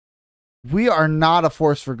not a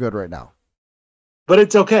force for good right now. But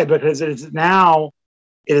it's okay, because it is now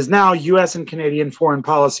U.S. and Canadian foreign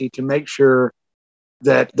policy to make sure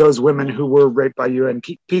that those women who were raped by UN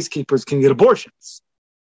peacekeepers can get abortions.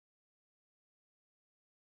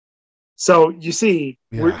 So you see,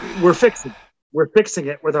 we're fixing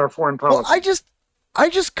it with our foreign policy. Well, I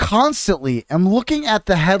just constantly am looking at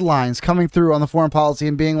the headlines coming through on the foreign policy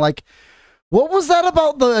and being like, what was that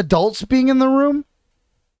about the adults being in the room?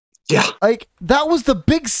 Yeah. Like, that was the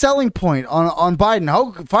big selling point on Biden.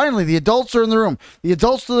 Oh, finally, the adults are in the room. The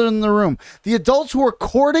adults are in the room. The adults who are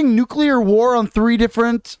courting nuclear war on three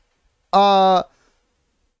different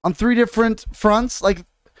fronts. Like,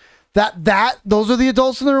 those are the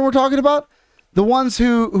adults in the room we're talking about. The ones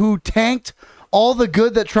who tanked all the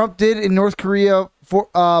good that Trump did in North Korea for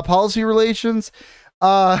policy relations,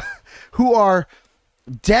 who are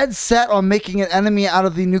dead set on making an enemy out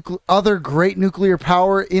of the other great nuclear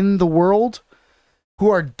power in the world, who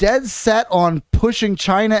are dead set on pushing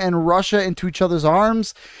China and Russia into each other's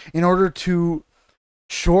arms in order to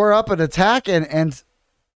shore up an attack, and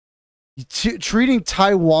treating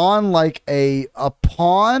Taiwan like a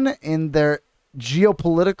pawn in their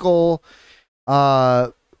geopolitical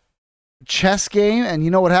chess game. And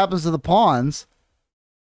you know what happens to the pawns?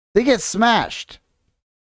 They get smashed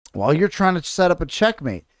while you're trying to set up a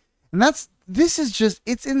checkmate. And that's this is just,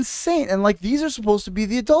 it's insane. And like, these are supposed to be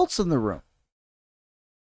the adults in the room.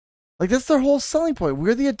 Like, that's their whole selling point.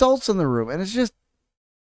 We're the adults in the room. And it's just,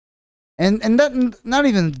 and that, not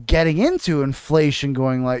even getting into inflation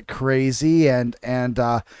going like crazy, and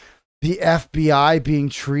the FBI being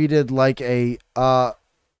treated like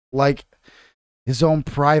like his own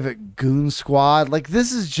private goon squad. Like,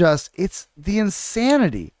 this is just, it's the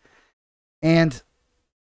insanity. And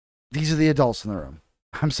these are the adults in the room.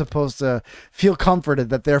 I'm supposed to feel comforted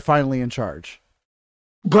that they're finally in charge.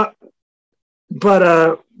 But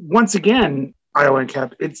once again, Iowa and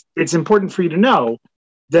Cap, it's important for you to know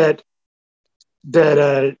that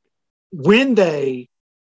when they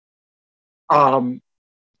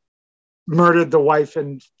murdered the wife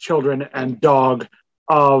and children and dog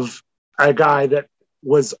of a guy that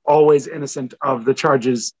was always innocent of the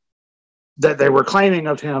charges that they were claiming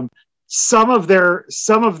of him, some of their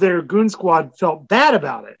goon squad felt bad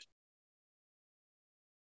about it.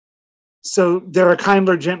 So they're a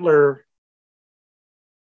kinder, gentler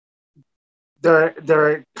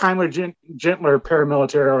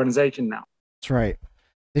paramilitary organization now. That's right.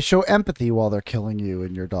 They show empathy while they're killing you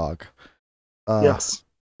and your dog. Yes.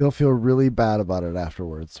 They'll feel really bad about it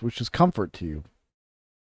afterwards, which is comfort to you.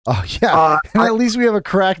 Oh, yeah. And at least we have a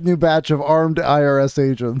cracked new batch of armed IRS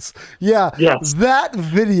agents. Yeah. Yes. That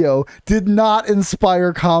video did not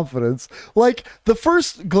inspire confidence. Like, the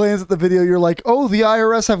first glance at the video, you're like, oh, the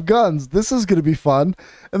IRS have guns. This is going to be fun.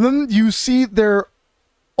 And then you see their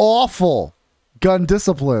awful gun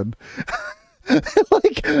discipline.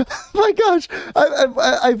 Like, my gosh,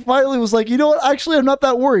 I finally was like, you know what? Actually, I'm not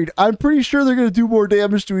that worried. I'm pretty sure they're going to do more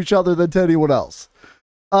damage to each other than to anyone else.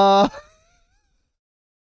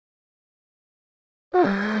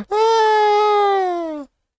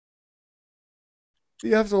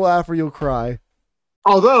 You have to laugh or you'll cry.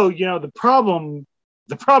 Although, the problem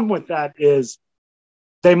with that is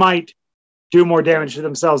they might do more damage to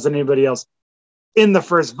themselves than anybody else in the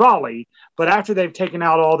first volley, but after they've taken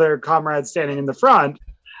out all their comrades standing in the front,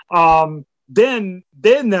 then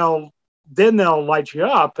they'll light you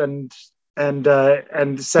up and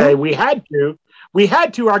say, we had to,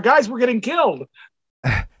 our guys were getting killed.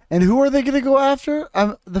 And who are they going to go after?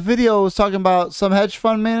 The video was talking about some hedge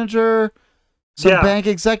fund manager, some bank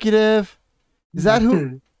executive. Is that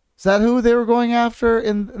who? Is that who they were going after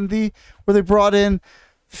in the where they brought in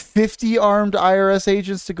 50 armed IRS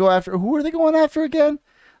agents to go after? Who are they going after again?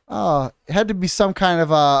 It had to be some kind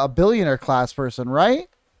of a billionaire class person, right?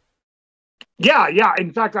 Yeah.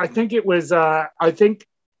 In fact, I think it was. I think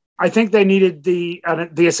they needed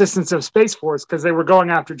the assistance of Space Force because they were going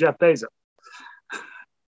after Jeff Bezos.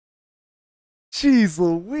 Jeez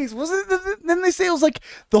Louise. Didn't they say it was like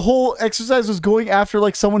the whole exercise was going after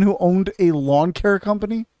like someone who owned a lawn care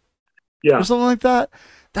company? Yeah. Or something like that?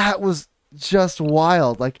 That was just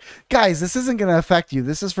wild. Like, guys, this isn't going to affect you.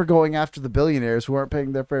 This is for going after the billionaires who aren't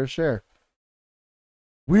paying their fair share.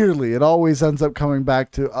 Weirdly, it always ends up coming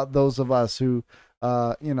back to those of us who,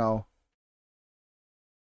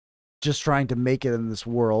 just trying to make it in this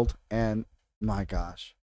world. And my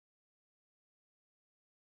gosh.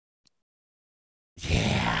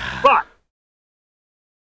 Yeah. But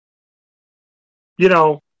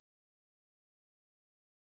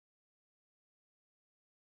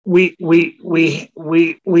we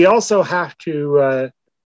also have to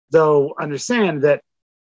though understand that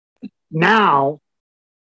now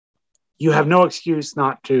you have no excuse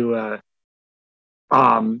not to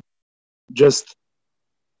just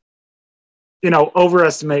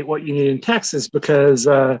overestimate what you need in Texas because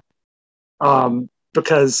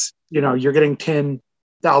you're getting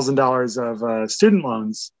 $10,000 of student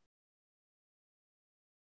loans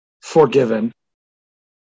forgiven.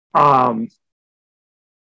 And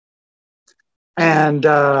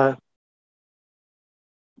that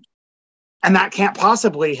can't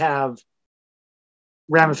possibly have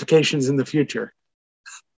ramifications in the future.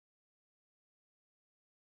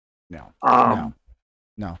 No.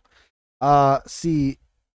 See,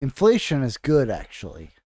 inflation is good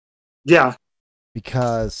actually. Yeah.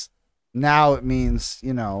 Because now it means,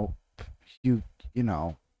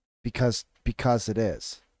 because it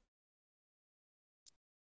is.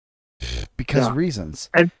 Because reasons.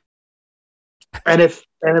 And if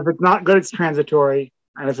it's not good, it's transitory.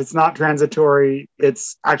 And if it's not transitory,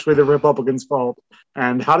 it's actually the Republicans' fault.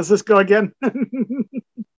 And how does this go again?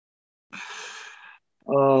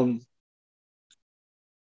 One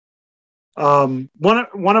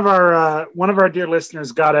of our dear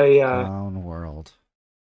listeners got a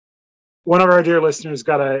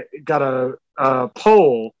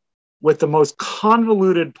poll with the most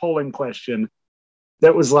convoluted polling question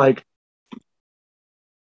that was like,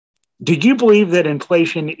 Do you believe that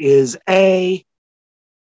inflation is A,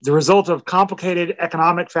 the result of complicated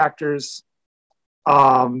economic factors,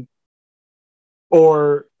 or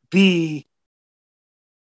B,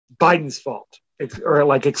 Biden's fault, or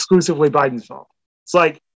like exclusively Biden's fault? It's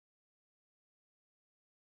like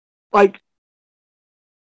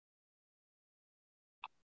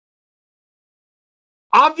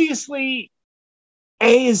obviously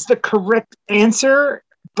A is the correct answer,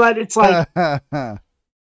 but it's like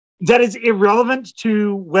that is irrelevant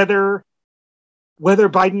to whether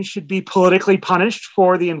Biden should be politically punished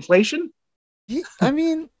for the inflation. I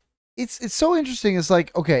mean, it's so interesting. It's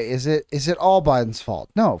like, okay, is it all Biden's fault?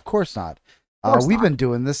 No, of course not. We've been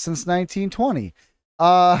doing this since 1920.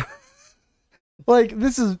 Like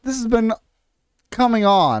this has been coming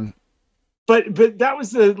on. But that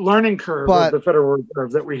was the learning curve of the Federal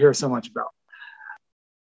Reserve that we hear so much about,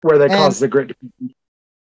 where they caused the Great Depression.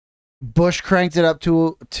 Bush cranked it up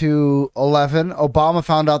to 11. Obama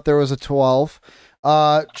found out there was a 12.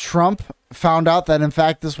 Trump found out that in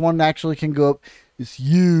fact this one actually can go up. It's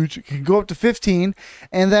huge. It can go up to 15.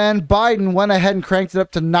 And then Biden went ahead and cranked it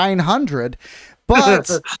up to 900. But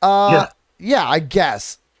yeah, I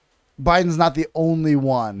guess Biden's not the only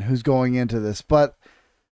one who's going into this. But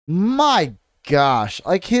my gosh,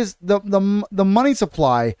 like the money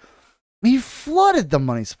supply, he flooded the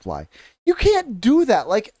money supply. You can't do that.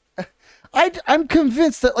 Like I'm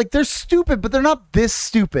convinced that like they're stupid, but they're not this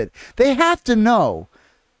stupid. They have to know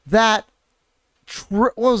that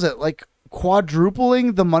what was it, like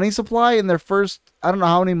quadrupling the money supply in their first I don't know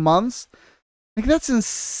how many months. Like that's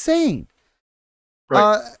insane.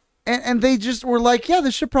 Right. And they just were like, yeah,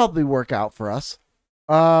 this should probably work out for us.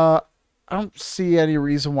 I don't see any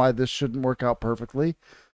reason why this shouldn't work out perfectly.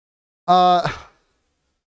 And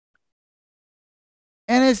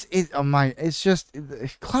it's just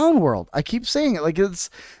clown world. I keep saying it. Like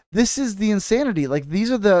this is the insanity. Like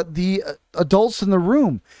these are the adults in the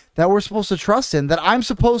room that we're supposed to trust in, that I'm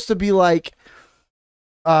supposed to be like,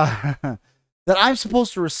 that I'm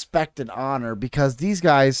supposed to respect and honor because these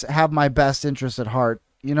guys have my best interest at heart.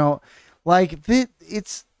 You know, like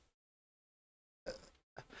it's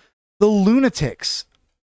the lunatics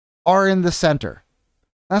are in the center.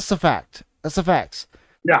 That's the fact. That's the facts.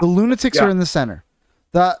 Yeah. The lunatics are in the center.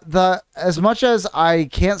 The as much as I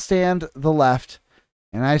can't stand the left,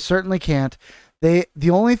 and I certainly can't, the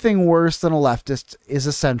only thing worse than a leftist is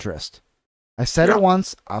a centrist. I said it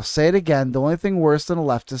once, I'll say it again. The only thing worse than a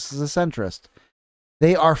leftist is a centrist.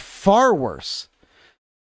 They are far worse.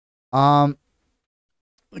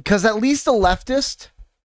 Because at least a leftist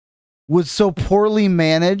would so poorly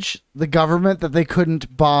manage the government that they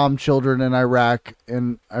couldn't bomb children in Iraq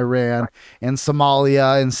and Iran and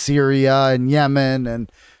Somalia and Syria and Yemen and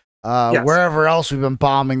wherever else we've been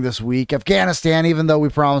bombing this week. Afghanistan, even though we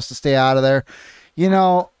promised to stay out of there. You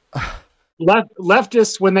know,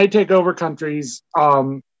 leftists, when they take over countries,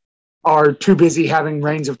 are too busy having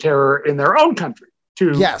reigns of terror in their own country to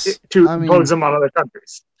impose them on other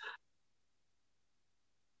countries.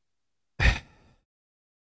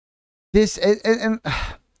 This and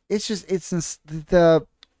it's just the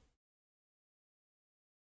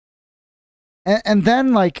and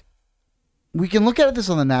then like we can look at this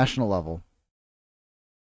on the national level.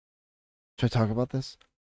 Should I talk about this?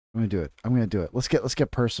 I'm gonna do it. Let's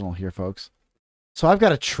get personal here, folks. So I've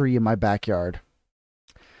got a tree in my backyard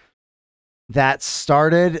that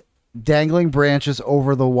started dangling branches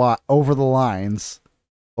over the lines,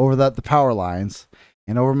 over the power lines.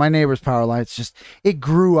 And over my neighbor's power line, it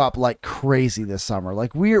grew up like crazy this summer.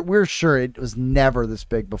 Like we're sure it was never this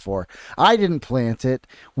big before. I didn't plant it.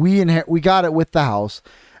 We got it with the house,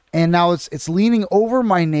 and now it's leaning over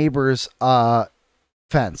my neighbor's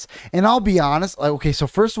fence. And I'll be honest, like okay, so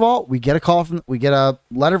first of all, we get a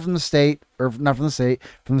letter from the state, or not from the state,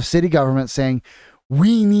 from the city government saying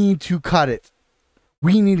we need to cut it.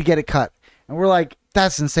 We need to get it cut. And we're like,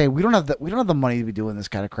 that's insane. We don't have the money to be doing this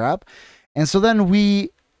kind of crap. And so then we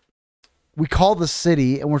call the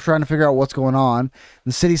city and we're trying to figure out what's going on.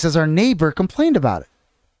 The city says our neighbor complained about it.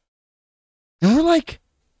 And we're like,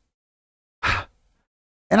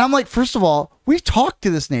 and I'm like, first of all, we've talked to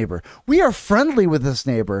this neighbor. We are friendly with this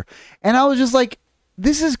neighbor. And I was just like,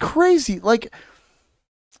 this is crazy. Like,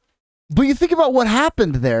 but you think about what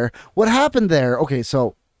happened there. Okay,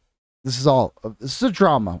 so this is a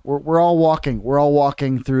drama. We're all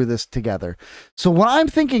walking through this together. So what I'm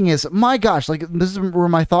thinking is, my gosh, like this is where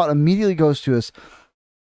my thought immediately goes to is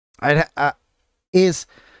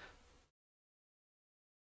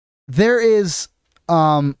there is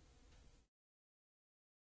our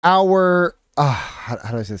how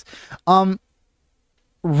do I say this?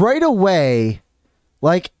 Right away,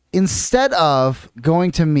 like instead of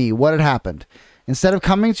going to me, what had happened? Instead of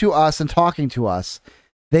coming to us and talking to us,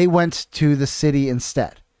 they went to the city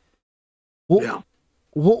instead. Well, Yeah.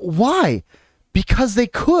 Why? Because they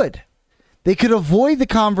could. They could avoid the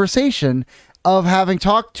conversation of having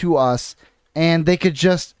talked to us, and they could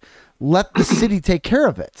just let the city take care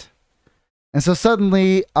of it. And so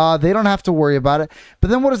suddenly they don't have to worry about it. But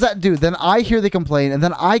then what does that do? Then I hear they complain, and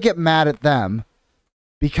then I get mad at them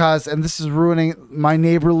because, and this is ruining my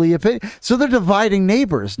neighborly opinion. So they're dividing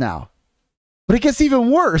neighbors now. But it gets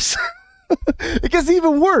even worse. It gets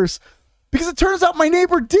even worse because it turns out my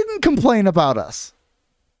neighbor didn't complain about us.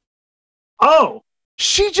 Oh,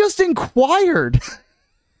 She just inquired.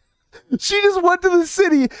 She just went to the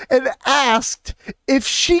city and asked if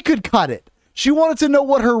she could cut it. She wanted to know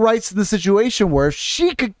what her rights in the situation were, if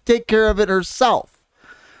she could take care of it herself.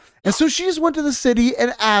 And so she just went to the city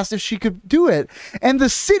and asked if she could do it. And the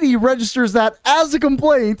city registers that as a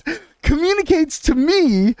complaint, communicates to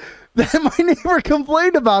me that my neighbor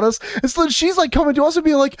complained about us. And so she's like coming to us and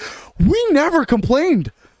being like, we never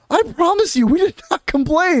complained. I promise you, we did not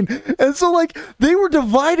complain. And so like they were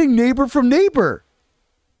dividing neighbor from neighbor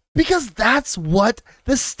because that's what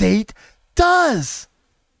the state does.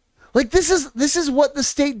 Like this is what the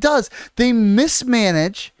state does. They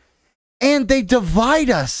mismanage and they divide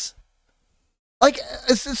us. Like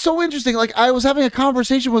it's so interesting. Like I was having a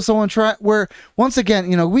conversation with someone where once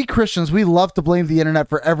again, you know, we Christians, we love to blame the internet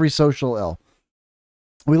for every social ill.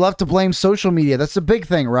 We love to blame social media. That's the big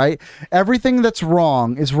thing, right? Everything that's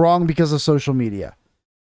wrong is wrong because of social media.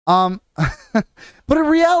 But in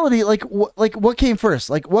reality, what came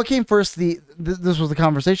first? Like what came first? This was the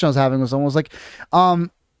conversation I was having with someone. Was like,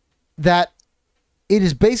 that it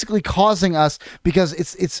is basically causing us because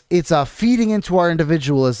it's feeding into our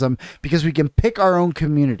individualism because we can pick our own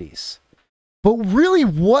communities. But really,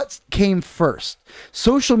 what came first?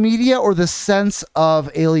 Social media or the sense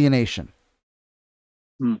of alienation?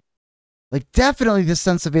 Like definitely the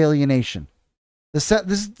sense of alienation. This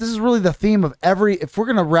is really the theme of if we're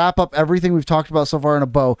going to wrap up everything we've talked about so far in a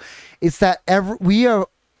bow, it's that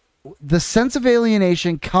the sense of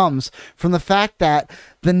alienation comes from the fact that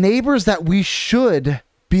the neighbors that we should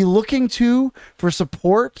be looking to for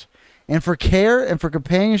support and for care and for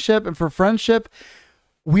companionship and for friendship,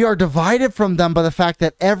 we are divided from them by the fact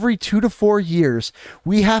that every 2 to 4 years,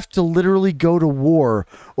 we have to literally go to war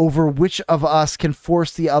over which of us can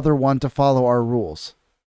force the other one to follow our rules.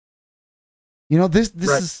 You know, this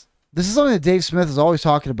right. is something that Dave Smith is always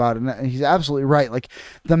talking about, and he's absolutely right. Like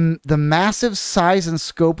the massive size and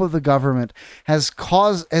scope of the government has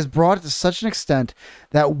brought it to such an extent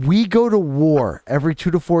that we go to war every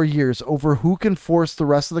 2 to 4 years over who can force the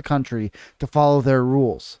rest of the country to follow their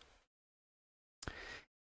rules.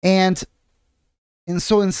 And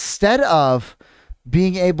so instead of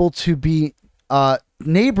being able to be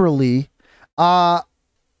neighborly, it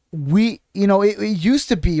used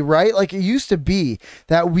to be, right? Like it used to be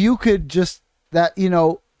that you could just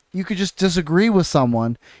disagree with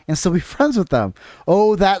someone and still be friends with them.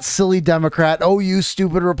 Oh, that silly Democrat. Oh, you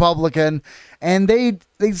stupid Republican. And they'd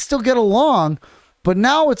still get along. But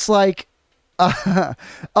now it's like,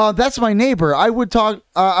 that's my neighbor. I was going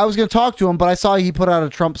to talk to him, but I saw he put out a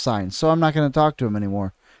Trump sign, so I'm not going to talk to him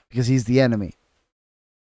anymore because he's the enemy.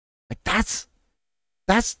 Like that's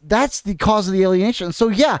the cause of the alienation. So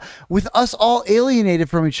yeah, with us all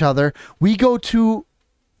alienated from each other, we go to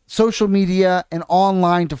social media and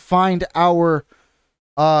online to find our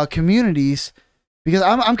communities. Because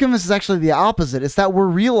I'm convinced it's actually the opposite. It's that we're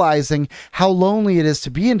realizing how lonely it is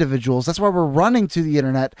to be individuals. That's why we're running to the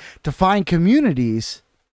internet to find communities,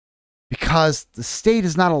 because the state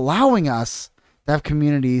is not allowing us to have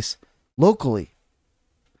communities locally.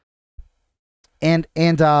 And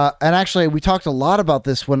actually, we talked a lot about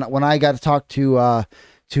this when I got to talk to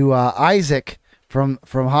Isaac from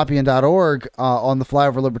Hopian.org on the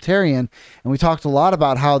Flyover Libertarian, and we talked a lot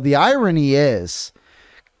about how the irony is.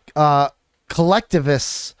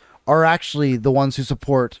 Collectivists are actually the ones who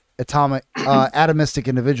support atomistic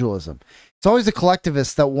individualism. It's always the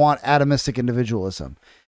collectivists that want atomistic individualism.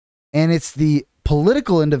 And it's the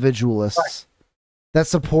political individualists that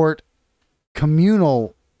support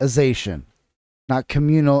communalization. Not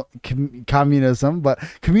communism, but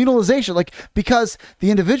communalization. Like, because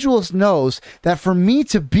the individualist knows that for me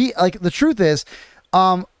to be, like, the truth is,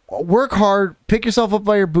 work hard, pick yourself up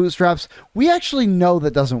by your bootstraps. We actually know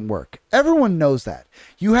that doesn't work. Everyone knows that.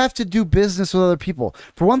 You have to do business with other people.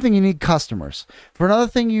 For one thing, you need customers. For another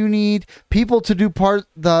thing, you need people to do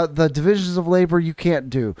the divisions of labor you can't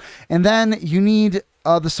do. And then you need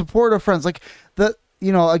the support of friends. Like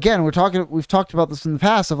again, we've talked about this in the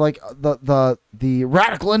past of like the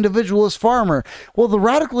radical individualist farmer. Well,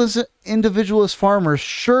 the individualist farmers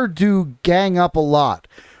sure do gang up a lot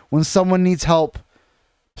when someone needs help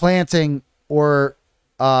planting or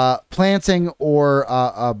harvesting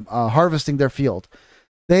their field.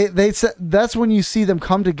 They said that's when you see them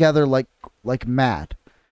come together like mad.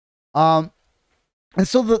 And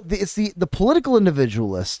so it's the political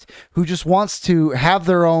individualist who just wants to have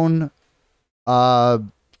their own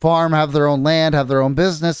farm, have their own land, have their own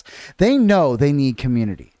business. They know they need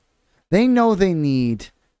community. They know they need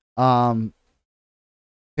family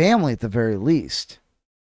at the very least.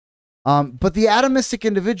 But the atomistic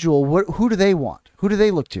individual, who do they want? Who do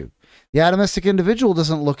they look to? The atomistic individual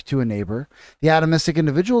doesn't look to a neighbor. The atomistic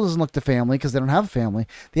individual doesn't look to family because they don't have a family.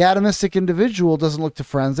 The atomistic individual doesn't look to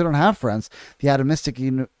friends. They don't have friends. The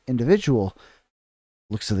atomistic individual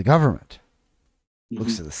looks to the government,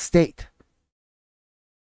 looks to the state.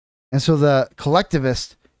 And so the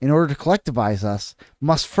collectivist, in order to collectivize us,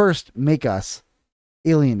 must first make us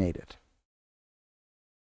alienated.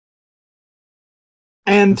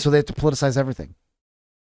 And so they have to politicize everything.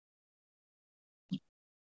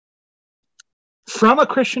 From a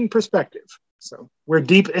Christian perspective, so we're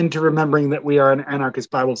deep into remembering that we are an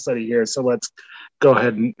anarchist Bible study here, so let's go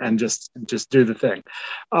ahead and just do the thing.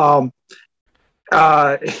 From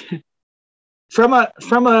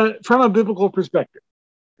a biblical perspective,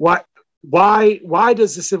 why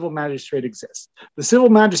does the civil magistrate exist? The civil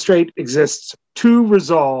magistrate exists to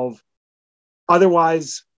resolve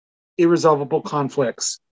otherwise irresolvable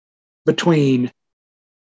conflicts between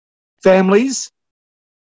families,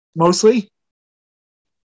 mostly,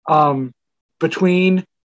 between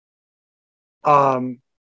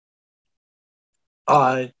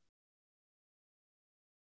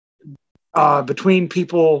between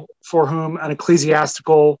people for whom an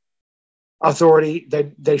ecclesiastical authority,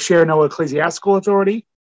 they share no ecclesiastical authority,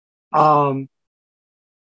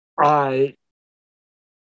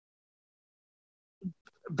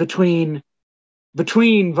 between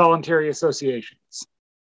voluntary associations,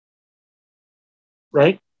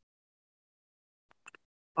 right?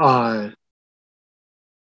 And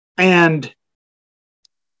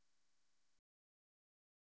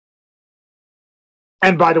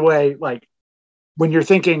by the way, like when you're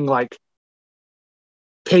thinking like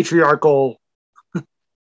patriarchal,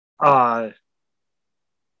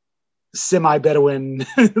 semi-Bedouin,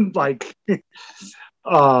 like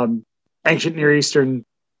ancient Near Eastern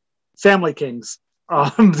family kings,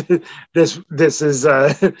 this is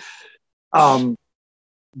that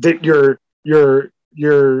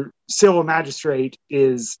your civil magistrate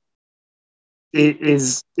is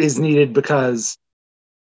needed because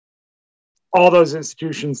all those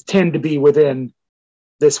institutions tend to be within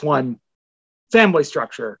this one family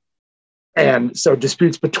structure, and so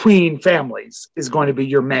disputes between families is going to be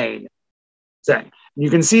your main thing. You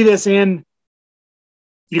can see this in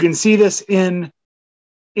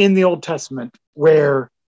the Old Testament where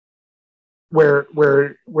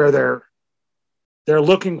they're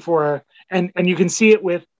looking for and you can see it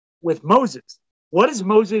with Moses. What is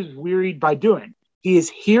Moses wearied by doing? He is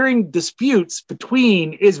hearing disputes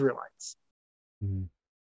between Israelites. Mm-hmm.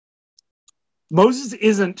 Moses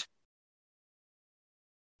isn't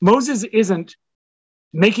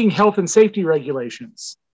making health and safety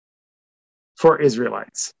regulations for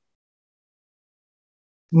Israelites.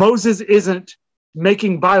 Moses isn't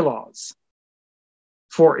making bylaws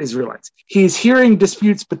for Israelites. He's hearing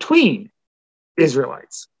disputes between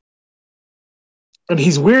Israelites. And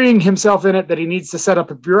he's wearying himself in it that he needs to set up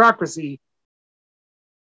a bureaucracy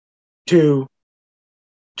to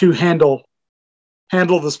handle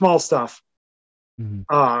the small stuff,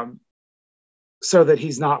 mm-hmm. So that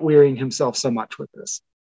he's not wearying himself so much with this.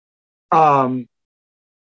 And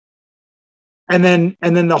then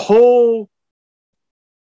the whole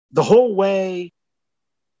way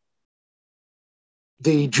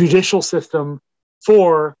the judicial system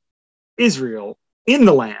for Israel in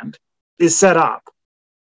the land is set up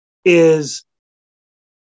is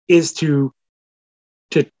to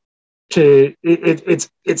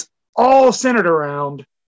it's all centered around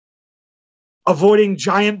avoiding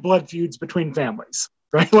giant blood feuds between families,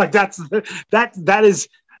 right? Like that is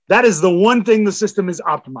the one thing the system is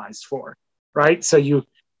optimized for, right? So you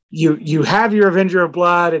have your Avenger of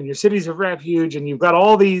Blood and your cities of refuge, and you've got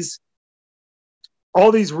all these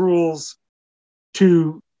rules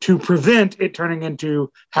to prevent it turning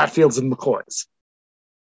into Hatfields and McCoys.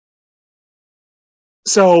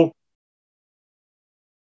 So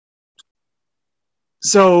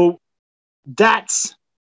that's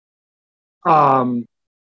I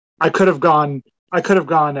could have gone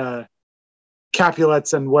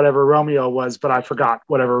Capulets and whatever Romeo was, but I forgot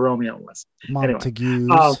whatever Romeo was. Montagues.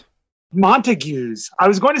 Anyway, Montagues. I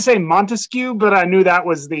was going to say Montesquieu, but I knew that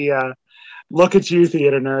was the look at you,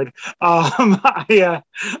 theater nerd. I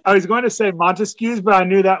was going to say Montesquieu's, but I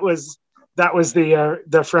knew that was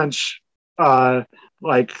the French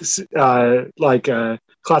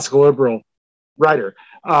classical liberal writer.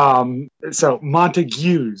 So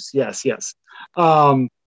Montagues, yes.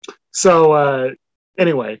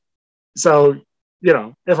 Anyway, so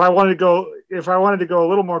if I wanted to go a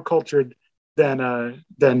little more cultured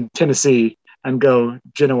than Tennessee and go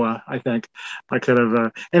Genoa, I think I could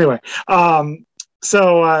have. Anyway,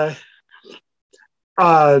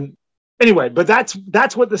 but that's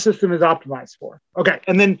what the system is optimized for. Okay,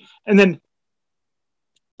 and then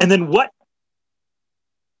what?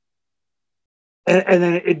 And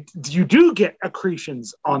then you do get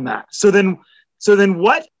accretions on that. So then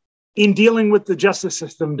what in dealing with the justice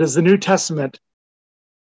system does the New Testament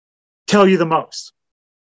tell you the most?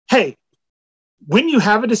 Hey, when you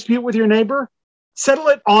have a dispute with your neighbor, settle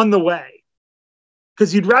it on the way,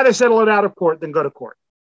 because you'd rather settle it out of court than go to court.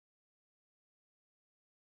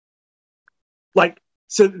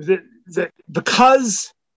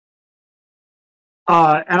 Because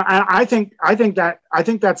and I think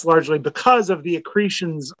that's largely because of the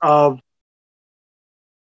accretions of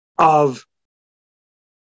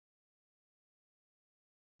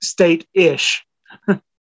state-ish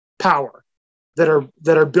power that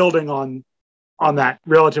are building on that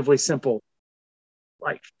relatively simple,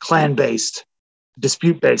 like clan-based,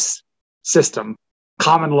 dispute-based system,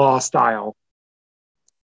 common law style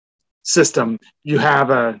system. You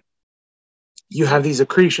have these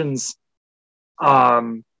accretions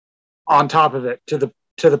on top of it to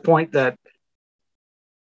the point that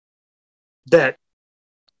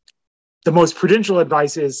the most prudential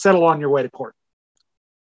advice is settle on your way to court.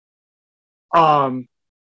 And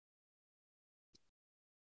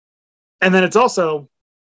then it's also,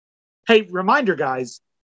 hey, reminder, guys,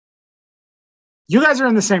 you guys are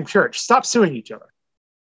in the same church. Stop suing each other.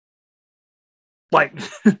 Like,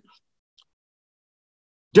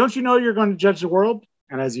 don't you know you're going to judge the world?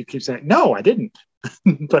 And as you keep saying, no, I didn't.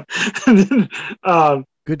 But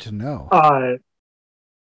good to know.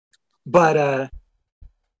 But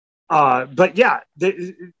yeah.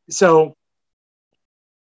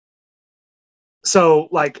 So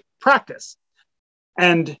like practice,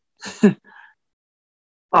 and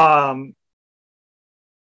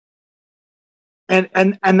and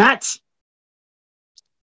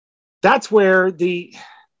that's where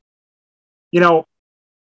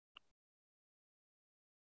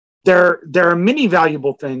there are many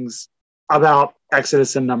valuable things about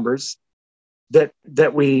Exodus and Numbers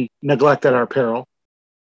that we neglect at our peril.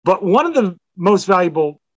 But one of the most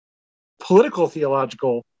valuable political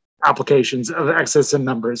theological applications of Exodus and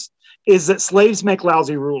Numbers is that slaves make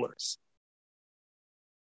lousy rulers.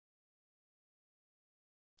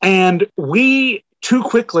 And we too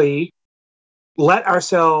quickly let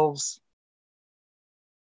ourselves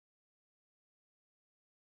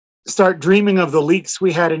start dreaming of the leaks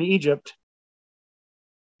we had in Egypt,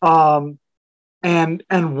 and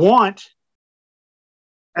want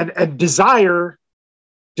and desire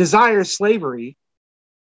slavery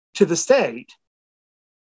to the state,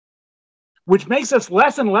 which makes us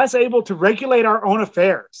less and less able to regulate our own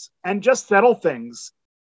affairs and just settle things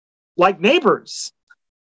like neighbors.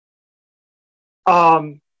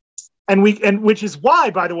 And which is why,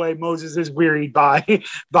 by the way, Moses is wearied by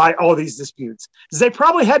all these disputes. They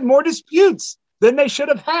probably had more disputes than they should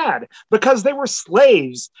have had because they were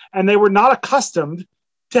slaves and they were not accustomed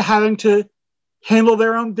to having to handle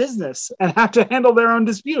their own business and have to handle their own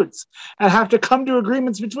disputes and have to come to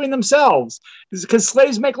agreements between themselves. It's because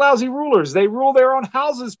slaves make lousy rulers. They rule their own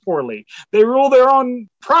houses poorly. They rule their own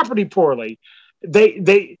property poorly.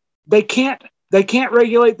 They can't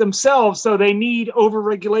regulate themselves, so they need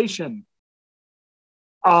overregulation.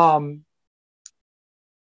 And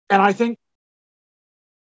I think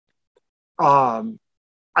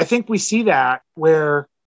we see that where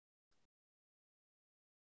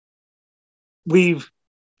we've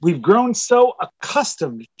grown so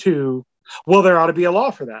accustomed to, well, there ought to be a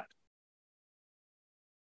law for that.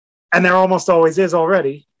 And there almost always is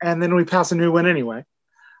already. And then we pass a new one anyway.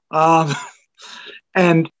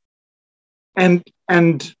 And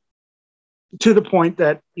to the point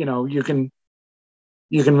that, you can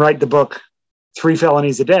write the book 3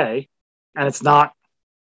 felonies a day, and it's not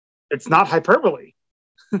hyperbole.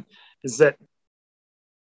 Is that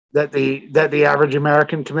the average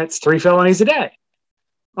American commits 3 felonies a day.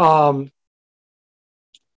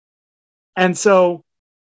 And so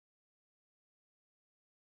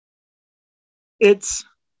it's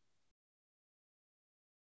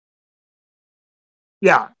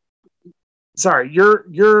yeah. Sorry, your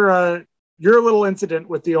little incident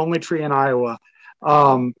with the only tree in Iowa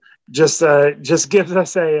just gives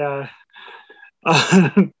us a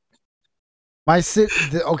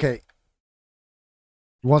Okay.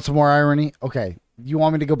 You want some more irony? Okay. You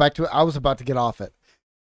want me to go back to it? I was about to get off it.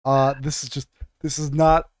 This is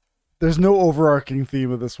not, there's no overarching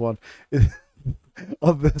theme of this one.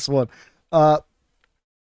 Of this one. Our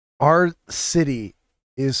city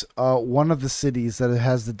is one of the cities that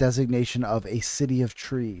has the designation of a city of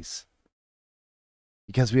trees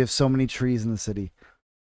because we have so many trees in the city.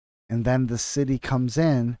 And then the city comes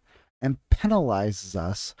in and penalizes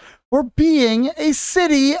us for being a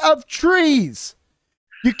city of trees.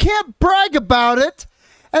 You can't brag about it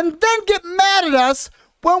and then get mad at us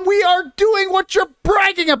when we are doing what you're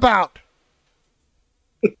bragging about.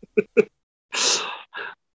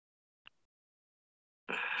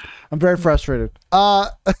 I'm very frustrated.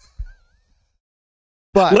 But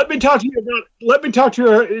let me talk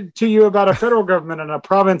to you about a federal government and a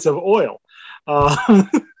province of oil.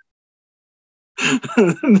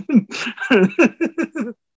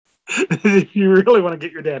 If you really want to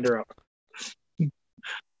get your dander up.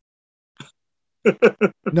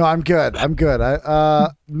 No, I'm good.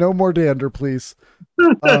 No more dander, please.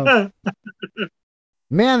 Man,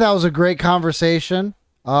 that was a great conversation.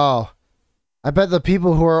 Oh, I bet the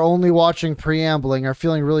people who are only watching Preambling are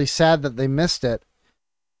feeling really sad that they missed it.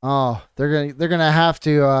 Oh, they're gonna have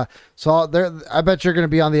to. I bet you're gonna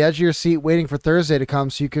be on the edge of your seat waiting for Thursday to come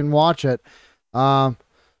so you can watch it. But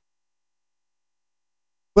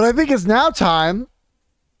I think it's now time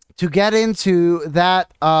to get into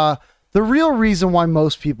that. The real reason why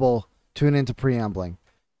most people tune into Preambling,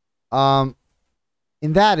 and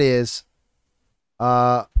that is,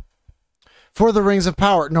 for the Rings of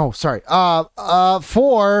Power. No, sorry.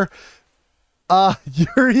 For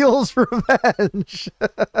Uriel's Revenge.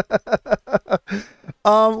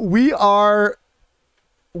 We are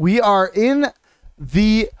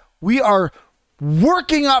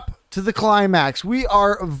working up to the climax. We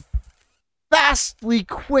are vastly,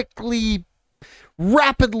 quickly,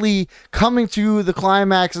 rapidly coming to the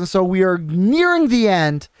climax, and so we are nearing the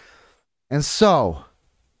end. And so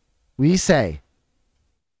we say,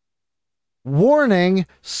 warning,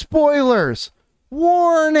 spoilers,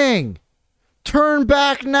 warning, turn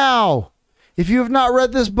back now. If you have not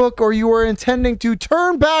read this book or you are intending to,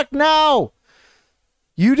 turn back now.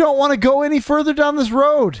 You don't want to go any further down this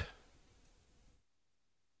road.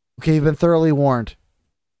 Okay, you've been thoroughly warned.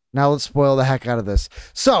 Now let's spoil the heck out of this.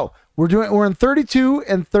 So we're in 32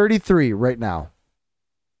 and 33 right now.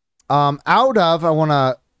 I want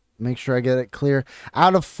to make sure I get it clear.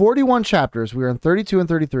 Out of 41 chapters, we were in 32 and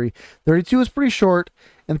 33. 32 was pretty short,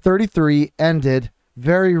 and 33 ended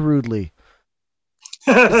very rudely.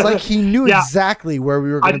 It's like he knew exactly where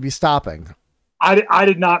we were going to be stopping. I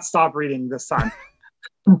did not stop reading this time.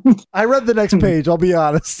 I read the next page, I'll be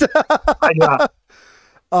honest.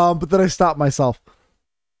 But then I stopped myself.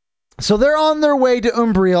 So they're on their way to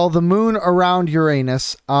Umbriel, the moon around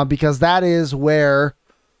Uranus, because that is where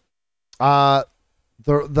the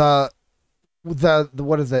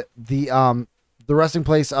what is it? The resting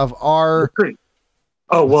place of our tree.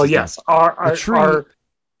 Oh well, yes, our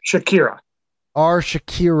Shakira. Our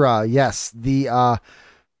Shakira, yes, the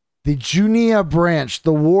Junia branch,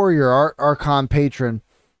 the warrior, our Archon patron,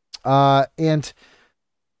 and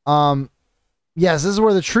yes, this is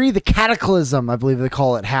where the tree, the cataclysm, I believe they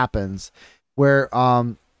call it, happens, where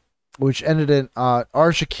which ended in our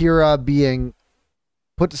Shakira being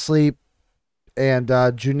put to sleep, and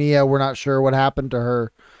Junia, we're not sure what happened to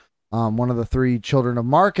her. One of the three children of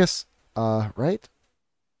Marcus, right?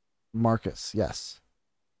 Marcus, yes.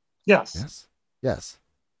 Yes.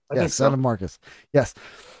 I think son of Marcus. Yes.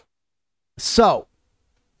 So,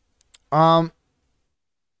 they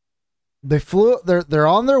flew. They're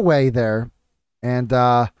on their way there, and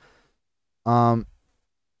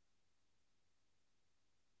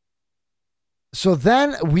so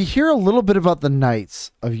then we hear a little bit about the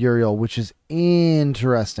Knights of Uriel, which is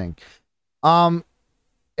interesting.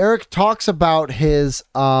 Eric talks about his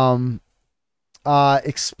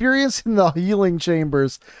experience in the healing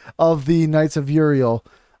chambers of the Knights of Uriel.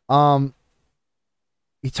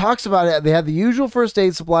 He talks about it. They had the usual first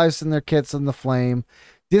aid supplies in their kits in the flame,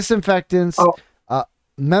 disinfectants,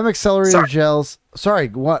 mem accelerator gels. Sorry,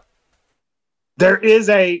 what? There is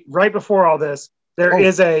right before all this, there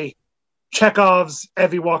is a Chekhov's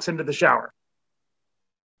Evie walks into the shower.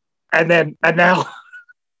 And then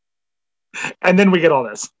we get all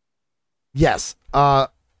this. Yes.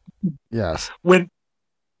 Yes. When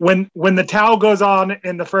when the towel goes on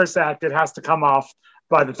in the first act, it has to come off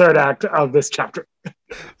by the third act of this chapter.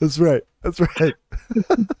 That's right. That's right.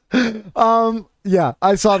 Yeah,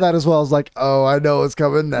 I saw that as well. I was like, oh, I know what's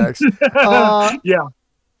coming next. Yeah.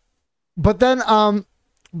 But then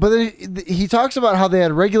he talks about how they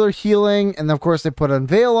had regular healing, and of course they put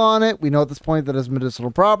Unveil on it. We know at this point that it has medicinal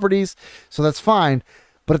properties, so that's fine.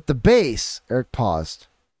 But at the base, Eric paused.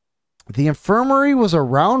 The infirmary was a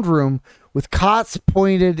round room with cots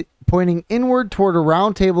pointing inward toward a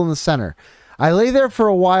round table in the center. I lay there for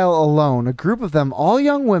a while alone. A group of them, all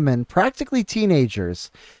young women, practically teenagers,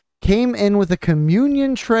 came in with a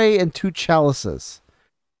communion tray and 2 chalices.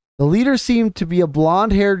 The leader seemed to be a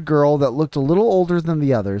blonde-haired girl that looked a little older than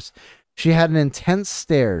the others. She had an intense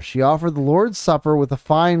stare. She offered the Lord's Supper with a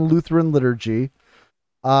fine Lutheran liturgy,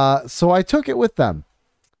 so I took it with them.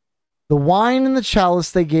 The wine in the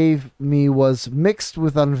chalice they gave me was mixed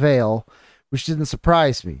with Unveil, which didn't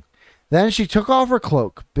surprise me. Then she took off her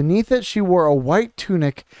cloak. Beneath it, she wore a white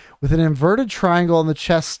tunic with an inverted triangle on the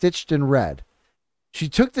chest stitched in red. She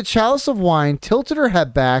took the chalice of wine, tilted her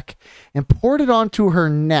head back, and poured it onto her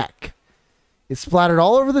neck. It splattered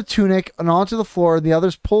all over the tunic and onto the floor, and the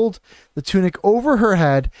others pulled the tunic over her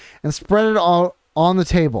head and spread it all on the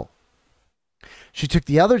table. She took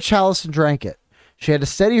the other chalice and drank it. She had to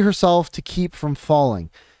steady herself to keep from falling.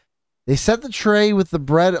 They set the tray with the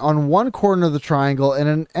bread on one corner of the triangle and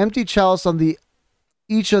an empty chalice on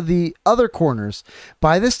each of the other corners.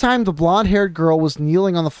 By this time, the blonde-haired girl was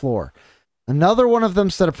kneeling on the floor. Another one of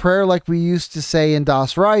them said a prayer like we used to say in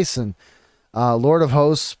Das Reisen. Lord of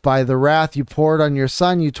hosts, by the wrath you poured on your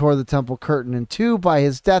son, you tore the temple curtain in 2. By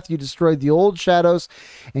his death, you destroyed the old shadows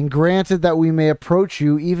and granted that we may approach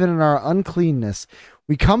you even in our uncleanness.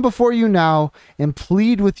 We come before you now and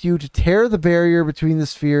plead with you to tear the barrier between the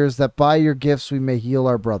spheres, that by your gifts we may heal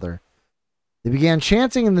our brother. They began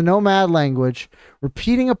chanting in the nomad language,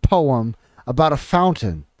 repeating a poem about a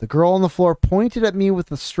fountain. The girl on the floor pointed at me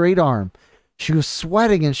with a straight arm. She was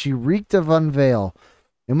sweating and she reeked of Unveil.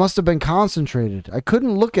 It must have been concentrated. I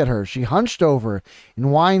couldn't look at her. She hunched over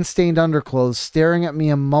in wine-stained underclothes, staring at me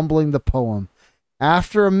and mumbling the poem.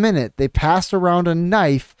 After a minute, they passed around a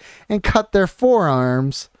knife and cut their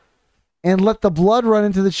forearms and let the blood run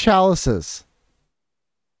into the chalices.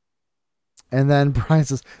 And then Brian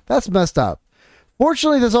says, that's messed up.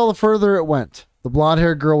 Fortunately, that's all the further it went. The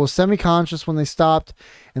blonde-haired girl was semi-conscious when they stopped,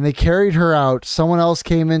 and they carried her out. Someone else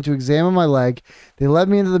came in to examine my leg. They led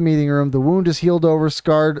me into the meeting room. The wound is healed over,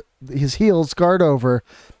 scarred over.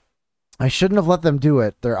 I shouldn't have let them do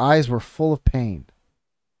it. Their eyes were full of pain.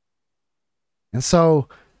 And so,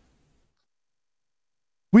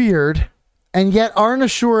 weird, and yet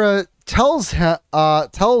Arnashura tells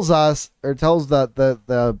us, or tells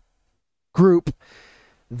the group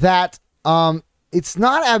that it's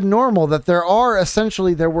not abnormal that there were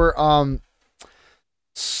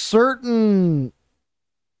certain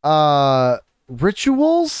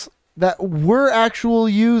rituals that were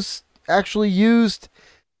actually used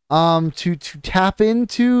to tap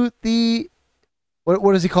into the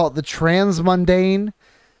what does he call it? The transmundane.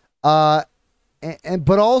 But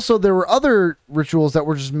also there were other rituals that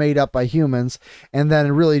were just made up by humans, and then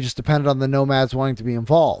it really just depended on the nomads wanting to be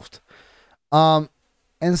involved. And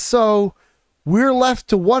so we're left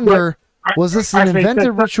to wonder, was this an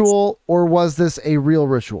invented ritual or was this a real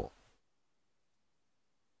ritual?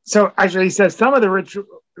 So actually he says some of the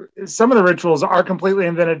rituals are completely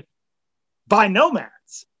invented by nomads,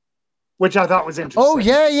 which I thought was interesting. Oh,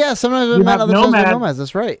 yeah. Sometimes other times nomads.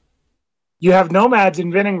 That's right. You have nomads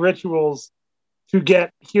inventing rituals to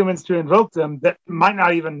get humans to invoke them that might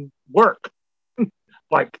not even work.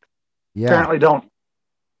 Apparently don't.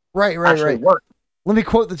 Right. Work. Let me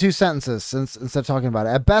quote the 2 sentences instead of talking about it.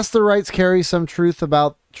 At best, the rites carry some truths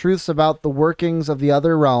about the workings of the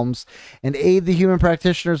other realms and aid the human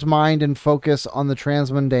practitioner's mind and focus on the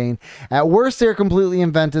transmundane. At worst, they are completely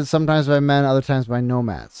invented, sometimes by men, other times by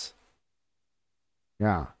nomads.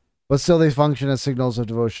 Yeah. But still they function as signals of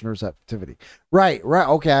devotion or receptivity. Right.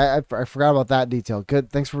 Okay, I forgot about that detail. Good.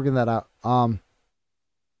 Thanks for bringing that out.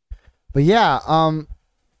 But yeah,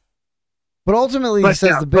 but ultimately he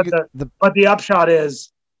says but the upshot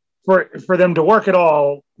is for them to work at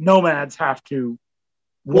all, nomads have to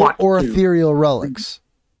want or to. ethereal relics.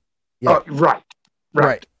 Yeah.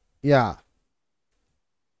 Right. Yeah.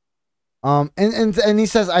 And he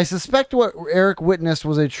says, I suspect what Eric witnessed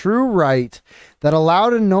was a true rite that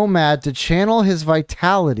allowed a nomad to channel his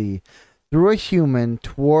vitality through a human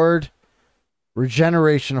toward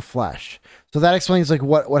regeneration of flesh. So that explains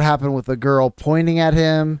what happened with the girl pointing at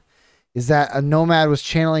him is that a nomad was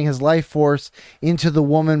channeling his life force into the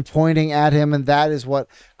woman pointing at him, and that is what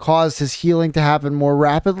caused his healing to happen more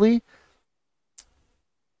rapidly.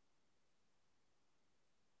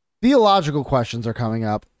 Theological questions are coming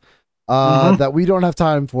up that we don't have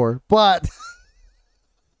time for, but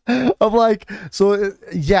I'm like, so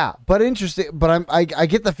yeah, but interesting. But I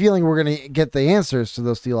get the feeling we're gonna get the answers to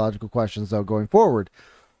those theological questions though going forward.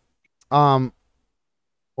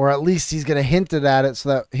 Or at least he's gonna hint us at it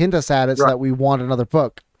so that we want another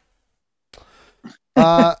book.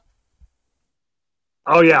 Oh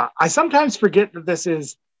yeah, I sometimes forget that this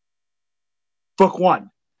is book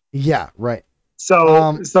one. Yeah, right.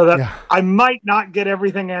 So that yeah. I might not get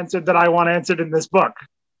everything answered that I want answered in this book.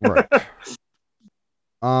 Right.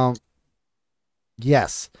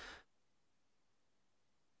 Yes.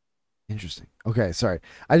 Interesting. Okay, sorry.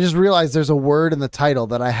 I just realized there's a word in the title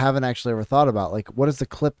that I haven't actually ever thought about. Like, what is the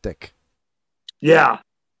cliptic? Yeah.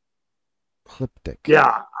 Cliptic.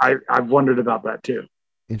 Yeah, I've wondered about that too.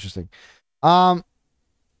 Interesting.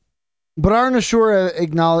 But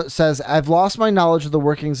Arnashura says, I've lost my knowledge of the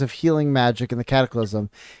workings of healing magic in the Cataclysm,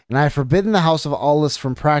 and I have forbidden the House of Aulus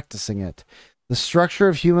from practicing it. The structure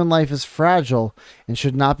of human life is fragile and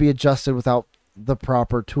should not be adjusted without the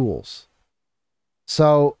proper tools.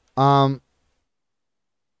 So,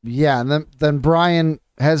 yeah, and then Brian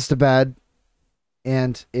heads to bed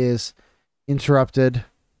and is interrupted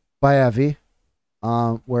by Evie,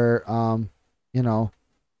 where,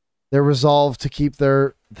 they're resolved to keep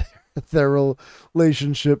their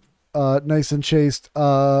relationship nice and chaste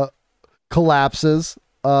collapses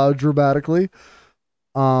dramatically.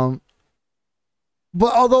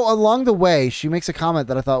 But although along the way, she makes a comment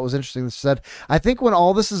that I thought was interesting. She said, I think when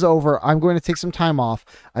all this is over, I'm going to take some time off.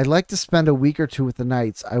 I'd like to spend a week or two with the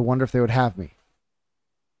Knights. I wonder if they would have me.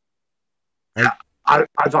 Yeah, I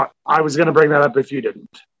thought I was going to bring that up if you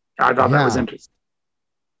didn't. I thought that was interesting.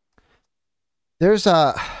 There's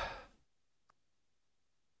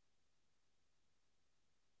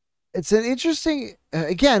it's an interesting,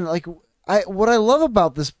 again, like what I love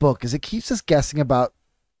about this book is it keeps us guessing about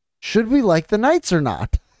should we like the Knights or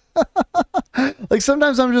not? Like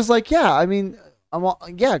sometimes I'm just like, yeah, I mean,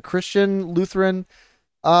 Christian, Lutheran,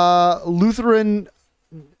 nomad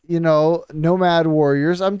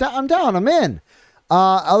warriors. I'm down. I'm in.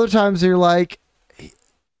 Other times you're like,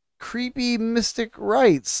 creepy mystic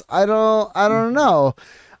rites. I don't know.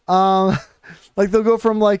 Like they'll go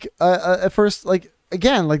from like at first, like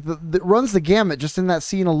again, like it runs the gamut just in that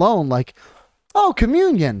scene alone. Like, oh,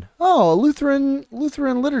 communion. Oh, Lutheran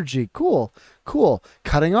liturgy. Cool.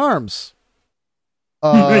 Cutting arms.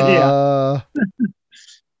 Yeah.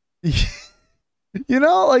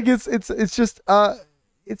 Like it's just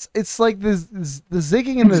it's like the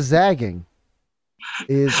zigging and the zagging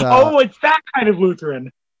is it's that kind of Lutheran.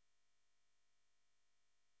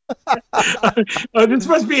 This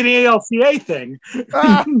must be an ALCA thing.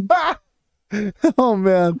 Oh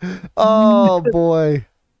man. Oh boy.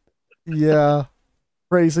 Yeah.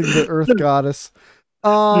 Praising the earth goddess.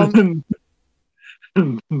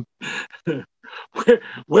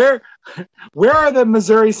 Where are the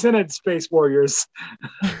Missouri Synod Space Warriors?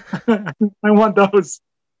 I want those.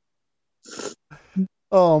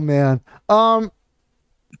 Oh man. But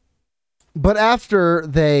after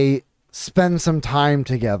they spend some time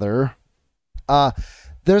together,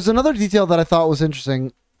 there's another detail that I thought was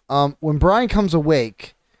interesting. When Brian comes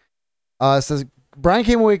awake, it says Brian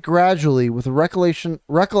came awake gradually with a recollection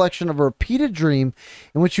of a repeated dream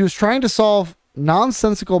in which he was trying to solve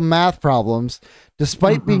nonsensical math problems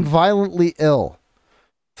despite being violently ill.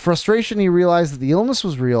 Frustration, he realized that the illness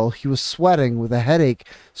was real. He was sweating with a headache,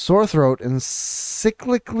 sore throat, and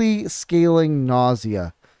cyclically scaling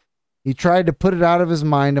nausea. He tried to put it out of his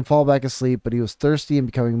mind and fall back asleep, but he was thirsty and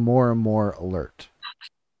becoming more and more alert.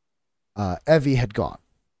 Evie had gone.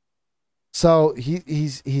 So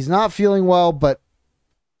he's not feeling well, but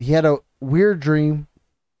he had a weird dream.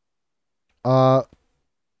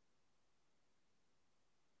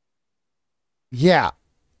 Yeah.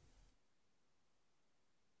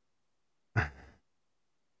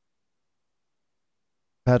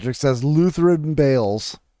 Patrick says Lutheran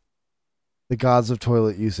Bales, the gods of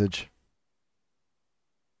toilet usage.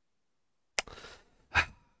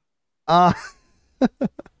 But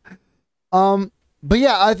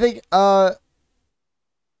yeah, I think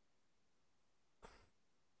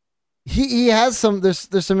he has some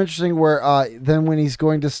there's some interesting where then when he's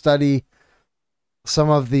going to study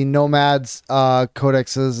some of the nomads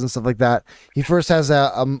codexes and stuff like that, he first has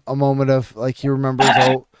a moment of like he remembers,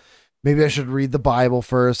 oh, maybe I should read the Bible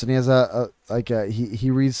first, and he has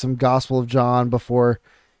he reads some Gospel of John before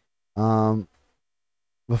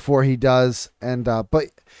before he does. And but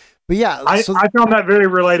yeah, I so I found that very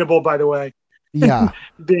relatable, by the way. yeah,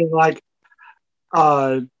 being like,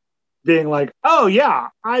 uh, being like, oh yeah,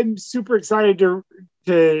 I'm super excited to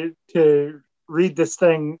read this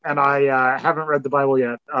thing, and I haven't read the Bible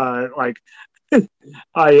yet. Like,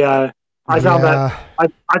 I I found that yeah,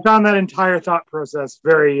 I found that entire thought process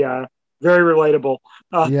very very relatable.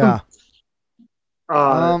 Uh, yeah.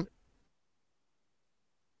 uh, Um,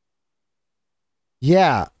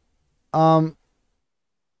 yeah. Um,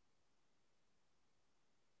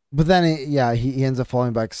 but then he ends up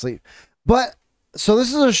falling back asleep. But so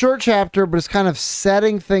this is a short chapter, but it's kind of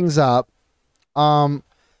setting things up um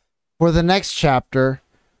for the next chapter.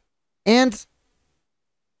 And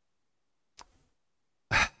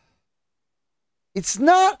it's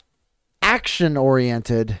not action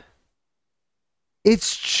oriented.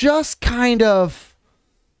 It's just kind of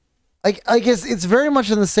I guess it's very much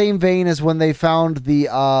in the same vein as when they found the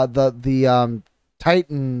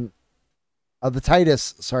Titan the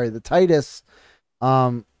Titus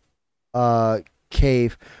um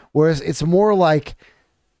cave, whereas it's more like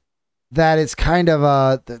that. It's kind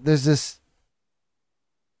of there's this,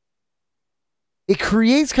 it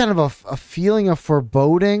creates kind of a feeling of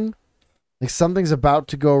foreboding, like something's about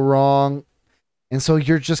to go wrong. And so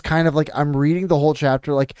you're just kind of like, I'm reading the whole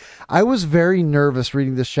chapter. Like I was very nervous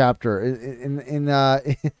reading this chapter in a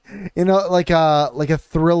like a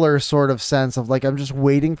thriller sort of sense of like, I'm just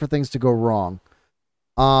waiting for things to go wrong.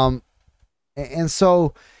 And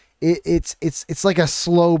so it's like a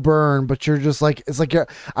slow burn, but you're just like, it's like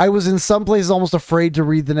I was in some places almost afraid to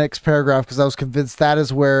read the next paragraph because I was convinced that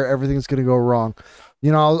is where everything's going to go wrong.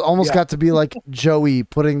 You know, I almost Yeah. got to be like Joey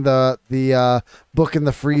putting the book in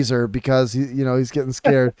the freezer because he's getting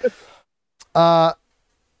scared. But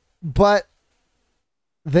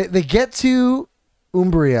they get to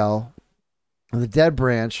Umbriel, the dead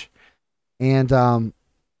branch, and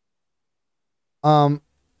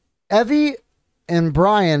Evie and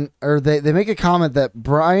Brian, or they make a comment that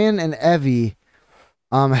Brian and Evie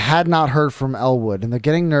had not heard from Elwood, and they're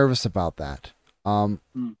getting nervous about that.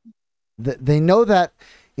 They know that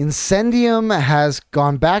Incendium has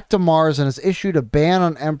gone back to Mars and has issued a ban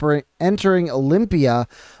on entering Olympia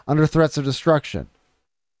under threats of destruction.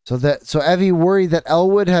 So Evie worried that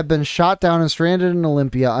Elwood had been shot down and stranded in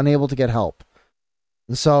Olympia, unable to get help.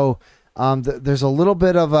 And so there's a little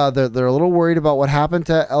bit of they're a little worried about what happened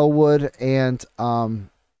to Elwood and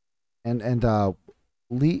Leah.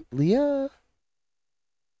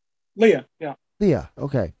 Leah, yeah. Leah.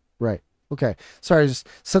 Okay, right. Okay, sorry, just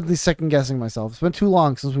suddenly second guessing myself. It's been too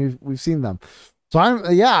long since we've seen them, so I'm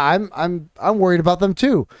worried about them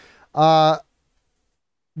too. But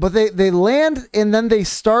they land and then they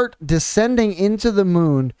start descending into the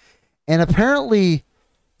moon, and apparently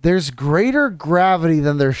there's greater gravity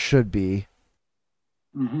than there should be.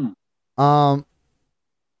 Mm-hmm.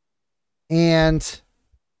 And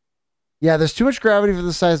yeah, there's too much gravity for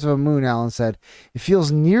the size of a moon, Alan said. It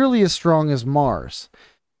feels nearly as strong as Mars.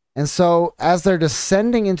 And so as they're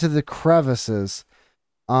descending into the crevices,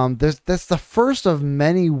 that's the first of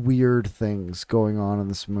many weird things going on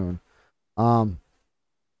this moon. Yeah,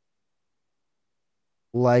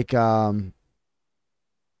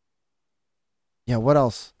 what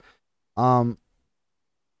else? Well,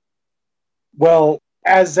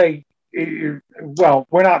 we're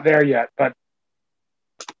not there yet, but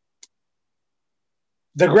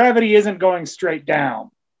the gravity isn't going straight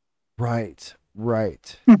down. Right.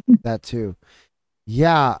 That too.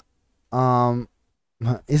 Yeah.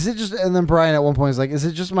 Is it just, and then Brian at one point is like, is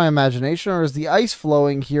it just my imagination or is the ice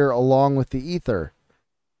flowing here along with the ether?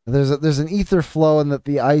 There's an ether flow and that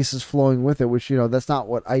the ice is flowing with it, which, that's not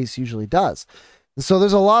what ice usually does. And so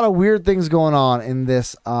there's a lot of weird things going on in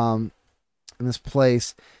this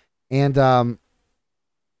place. And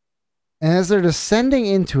as they're descending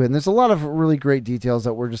into it, and there's a lot of really great details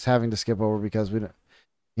that we're just having to skip over because we don't,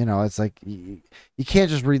 it's like you can't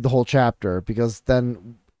just read the whole chapter because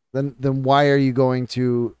then why are you going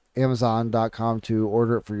to Amazon.com to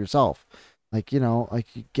order it for yourself? Like, like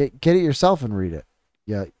you get it yourself and read it.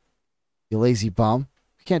 Yeah, you lazy bum.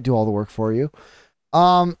 You can't do all the work for you.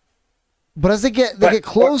 But as they get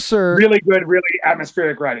closer, really good, really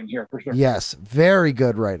atmospheric writing here for sure. Yes, very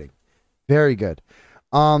good writing. Very good.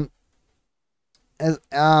 So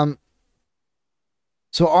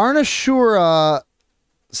Arna Shura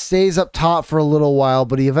stays up top for a little while,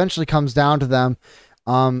 but he eventually comes down to them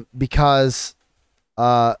because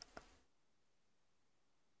Eric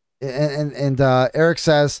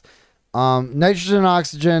says nitrogen and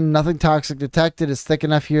oxygen, nothing toxic detected. It's thick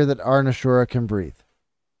enough here that Arna Shura can breathe.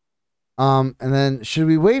 And then, should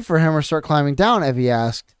we wait for him or start climbing down? Evie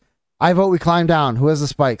asked. I vote we climb down. Who has the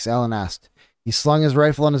spikes? Alan asked. He slung his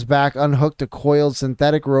rifle on his back, unhooked a coiled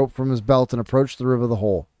synthetic rope from his belt, and approached the rim of the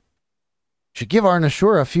hole. Should give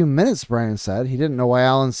Arnashura a few minutes, Brian said. He didn't know why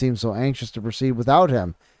Alan seemed so anxious to proceed without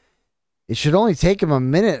him. It should only take him a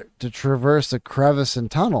minute to traverse the crevice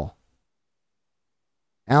and tunnel.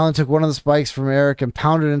 Alan took one of the spikes from Eric and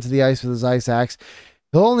pounded into the ice with his ice axe.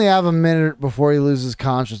 He'll only have a minute before he loses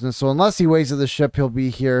consciousness, so unless he waits at the ship, he'll be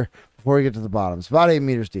here before we get to the bottom. It's about 8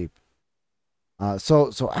 meters deep.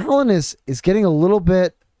 So Alan is getting a little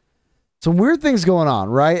bit, some weird things going on,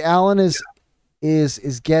 right? Alan is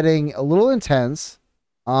getting a little intense,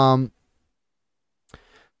 and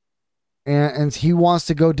he wants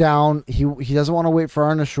to go down. He doesn't want to wait for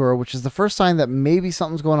Arnashura, which is the first sign that maybe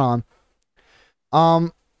something's going on.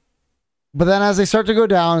 But then as they start to go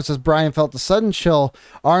down, it says Brian felt a sudden chill.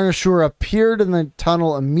 Arnashura appeared in the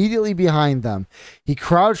tunnel immediately behind them. He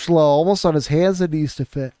crouched low, almost on his hands and knees to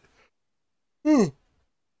fit.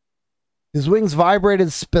 His wings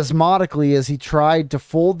vibrated spasmodically as he tried to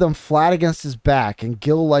fold them flat against his back, and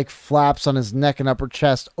gill-like flaps on his neck and upper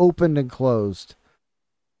chest opened and closed.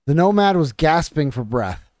 The nomad was gasping for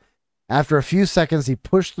breath. After a few seconds, he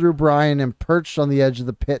pushed through Brian and perched on the edge of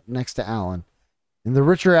the pit next to Alan. In the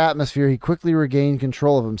richer atmosphere, he quickly regained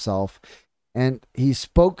control of himself, and he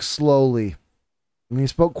spoke slowly. And he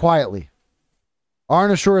spoke quietly.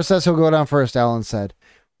 Arnashura says he'll go down first, Alan said.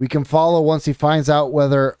 We can follow once he finds out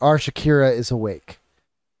whether Arshakira is awake.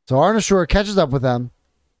 So Arnashura catches up with them,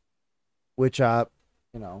 which, and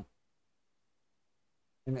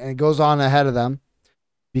goes on ahead of them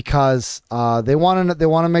because they want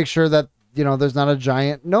to make sure that, there's not a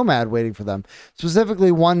giant nomad waiting for them.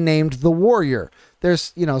 Specifically, one named the Warrior.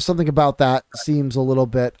 There's, something about that seems a little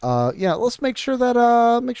bit, let's make sure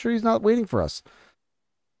he's not waiting for us.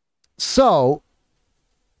 So,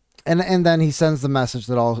 and then he sends the message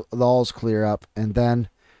that all's clear up, and then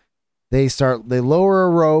they lower a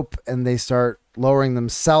rope and they start lowering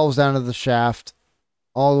themselves down to the shaft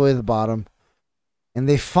all the way to the bottom. And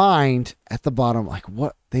they find at the bottom,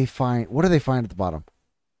 what do they find at the bottom?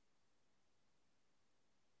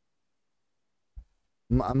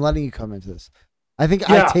 I'm letting you come into this. I think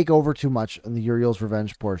I take over too much on the Uriel's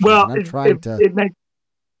revenge portion. Well, I'm trying to.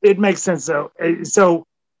 It makes sense though. So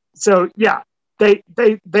yeah, they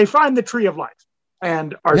find the tree of life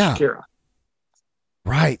and Arshakira. Yeah.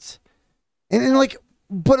 Right, and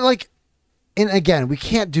again, we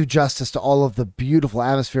can't do justice to all of the beautiful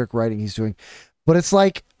atmospheric writing he's doing, but it's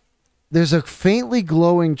like there's a faintly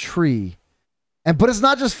glowing tree. But it's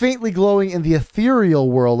not just faintly glowing in the ethereal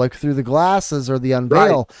world, like through the glasses or the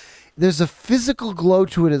unveil. Right. There's a physical glow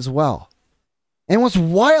to it as well. And what's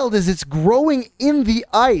wild is it's growing in the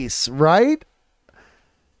ice, right?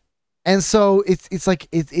 And so it's like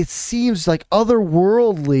it seems like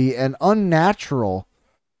otherworldly and unnatural.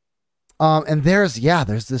 And there's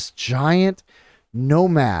this giant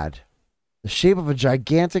nomad, the shape of a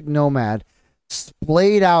gigantic nomad,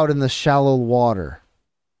 splayed out in the shallow water.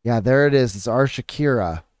 Yeah, there it is. It's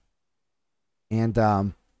Arshakira. And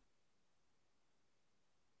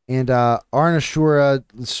Arnashura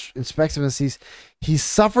inspects him and sees he's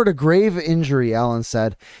suffered a grave injury, Alan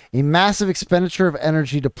said. A massive expenditure of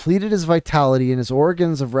energy depleted his vitality and his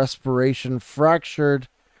organs of respiration fractured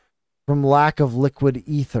from lack of liquid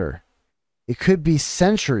ether. It could be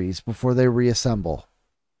centuries before they reassemble.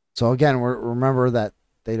 So again, remember that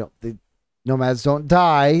nomads don't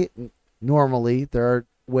die normally. There are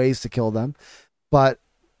ways to kill them, but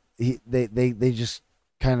they just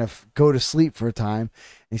kind of go to sleep for a time.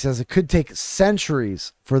 And he says it could take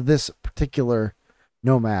centuries for this particular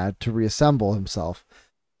nomad to reassemble himself.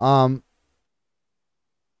 But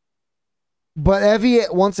Evie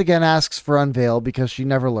once again asks for unveil because she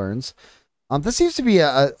never learns. This seems to be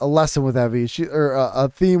a lesson with Evie, or a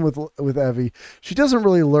theme with Evie. She doesn't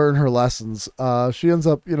really learn her lessons. She ends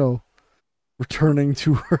up, returning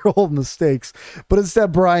to her old mistakes. But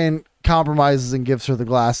instead, Brian compromises and gives her the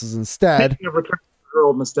glasses instead. Speaking of returning to her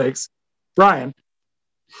old mistakes, Brian.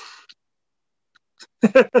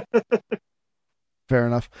 Fair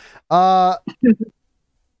enough. But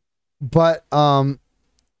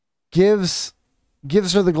gives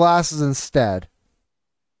her the glasses instead.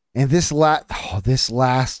 And this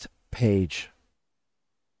last page.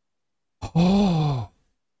 Oh.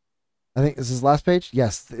 I think this is the last page.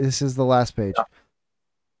 Yes, this is the last page. Yeah.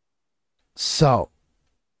 So,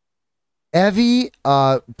 Evie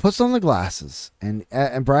puts on the glasses, and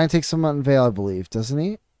Brian takes them on unveil, I believe, doesn't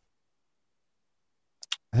he?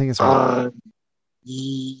 I think it's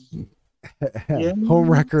yeah.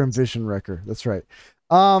 Home wrecker and vision wrecker. That's right.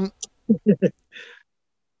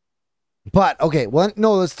 But okay, well,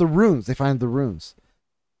 no, it's the runes. They find the runes.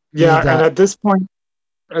 Yeah, And and at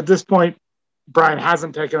this point, Brian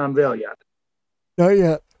hasn't taken unveil yet. not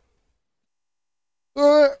yet.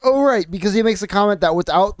 Oh, right, because he makes a comment that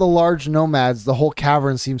without the large nomads, the whole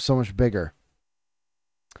cavern seems so much bigger.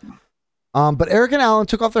 But Eric and Alan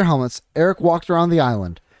took off their helmets. Eric walked around the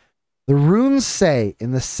island. The runes say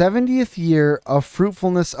in the 70th year of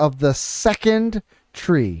fruitfulness of the second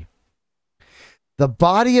tree, the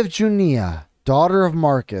body of Junia, daughter of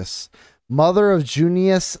Marcus, mother of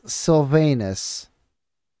Junius Silvanus.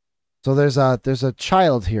 So there's a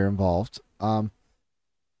child here involved.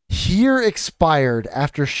 Here expired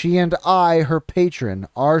after she and I, her patron,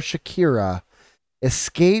 our Shakira,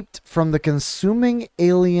 escaped from the consuming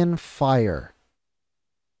alien fire.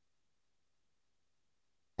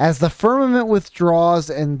 As the firmament withdraws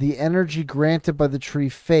and the energy granted by the tree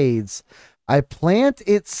fades, I plant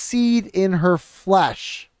its seed in her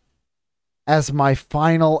flesh as my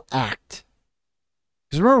final act.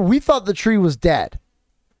 Because remember, we thought the tree was dead.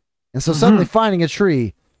 And so suddenly finding a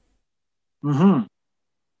tree. But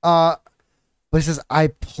he says, I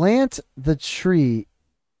plant the tree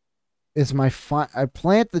I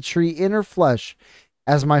plant the tree in her flesh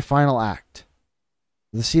as my final act.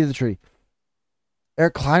 The seed of the tree.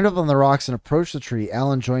 Eric climbed up on the rocks and approached the tree.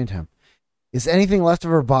 Alan joined him. Is anything left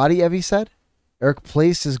of her body? Evie said. Eric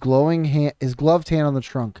placed his gloved hand on the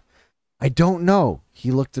trunk. I don't know.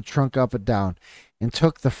 He looked the trunk up and down and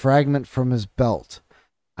took the fragment from his belt.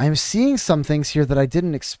 I'm seeing some things here that I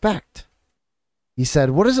didn't expect. He said,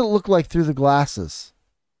 what does it look like through the glasses?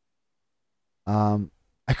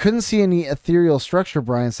 I couldn't see any ethereal structure,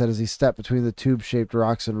 Brian said as he stepped between the tube-shaped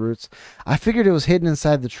rocks and roots. I figured it was hidden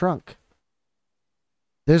inside the trunk.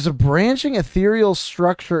 There's a branching ethereal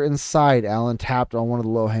structure inside. Alan tapped on one of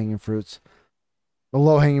the low-hanging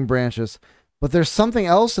branches. But there's something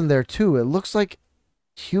else in there, too. It looks like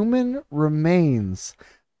human remains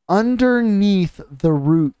underneath the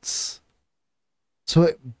roots. So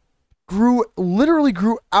it literally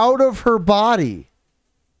grew out of her body.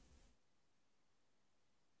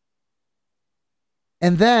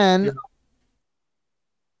 And then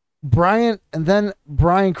Brian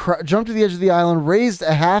jumped to the edge of the island, raised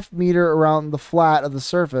a half meter around a flat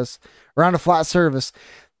surface.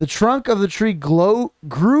 The trunk of the tree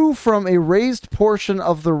grew from a raised portion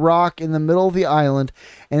of the rock in the middle of the island,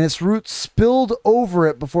 and its roots spilled over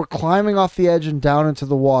it before climbing off the edge and down into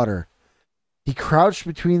the water. He crouched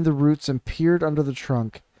between the roots and peered under the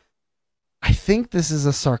trunk. I think this is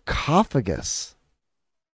a sarcophagus.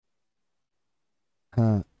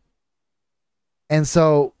 And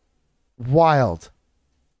so, wild.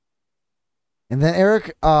 And then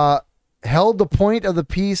Eric held the point of the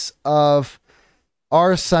piece of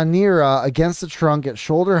Arsanira against the trunk at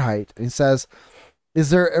shoulder height. And he says, is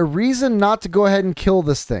there a reason not to go ahead and kill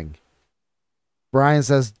this thing? Brian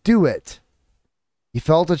says, do it. He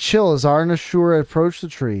felt a chill as Arnashura approached the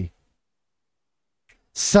tree.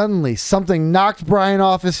 Suddenly, something knocked Brian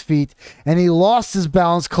off his feet, and he lost his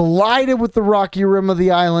balance, collided with the rocky rim of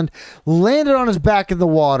the island, landed on his back in the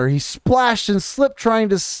water. He splashed and slipped trying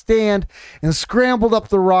to stand, and scrambled up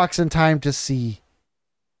the rocks in time to see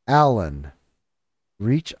Alan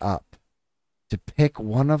reach up to pick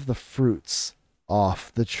one of the fruits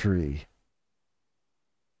off the tree.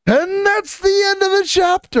 And that's the end of the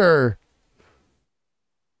chapter.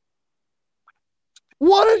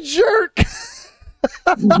 What a jerk.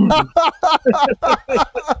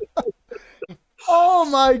 Oh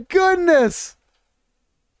my goodness.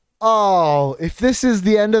 Oh, if this is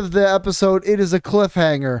the end of the episode, it is a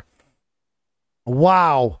cliffhanger.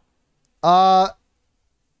 Wow.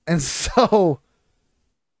 And so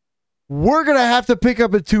we're gonna have to pick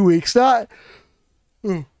up in 2 weeks.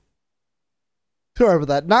 Sorry about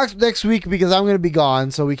that. Next week, because I'm going to be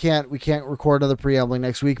gone, so we can't record another preambling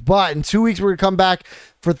next week. But in 2 weeks, we're going to come back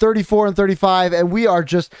for 34 and 35, and we are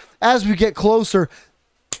just, as we get closer,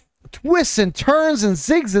 twists and turns and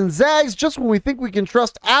zigs and zags. Just when we think we can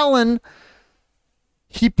trust Alan,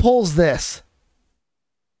 he pulls this,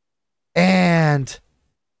 and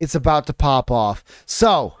it's about to pop off.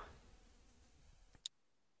 So,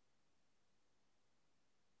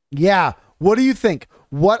 yeah, what do you think?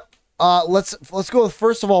 Let's go with,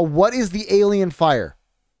 first of all, what is the alien fire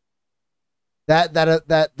that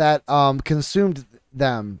consumed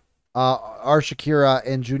them, our Shakira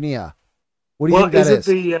and Junia? What do you think that is?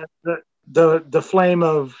 Is it the flame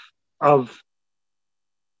of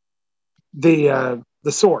the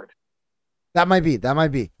sword? That might be.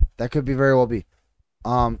 That could be very well be.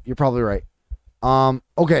 You're probably right.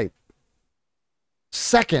 Okay.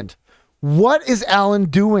 Second, what is Alan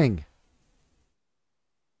doing?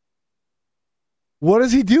 What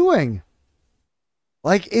is he doing?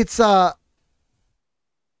 Like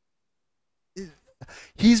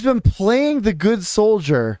he's been playing the good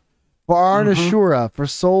soldier for Arn Ashura for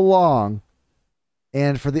so long,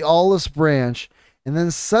 and for the Awless Branch, and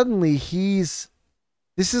then suddenly this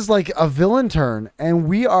is like a villain turn,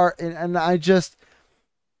 and I just,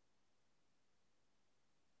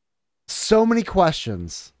 so many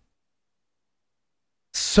questions,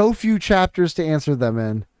 so few chapters to answer them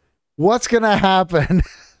in. What's gonna happen?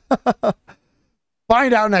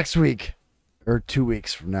 Find out next week or 2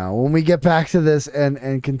 weeks from now when we get back to this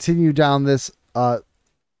and continue down this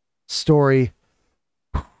story.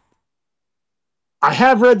 I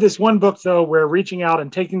have read this one book though where reaching out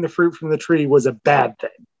and taking the fruit from the tree was a bad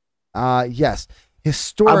thing. Yes.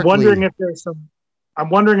 Historically, I'm wondering if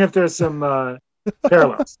there's some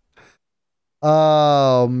parallels.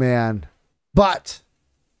 Oh man. But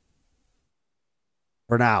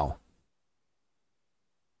for now,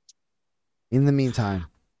 in the meantime,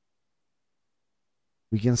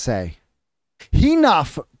 we can say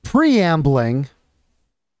enough preambling.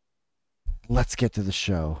 Let's get to the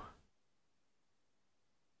show.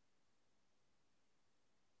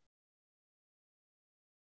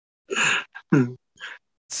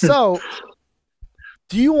 So,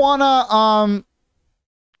 do you want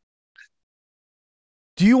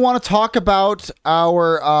to talk about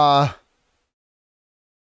our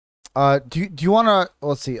do you want to,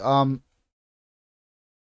 let's see, do you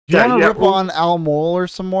want to rip on Al Mohler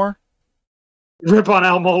some more? Rip on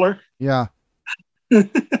Al Mohler? Yeah.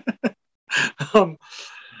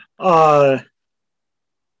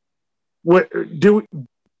 What do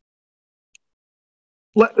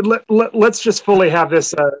let's just fully have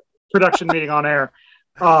this production meeting on air.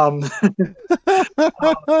 Do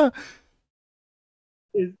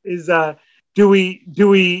we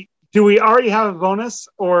already have a bonus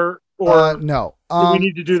or no? Do we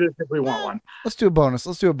need to do this if we want one? Let's do a bonus.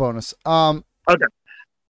 Okay.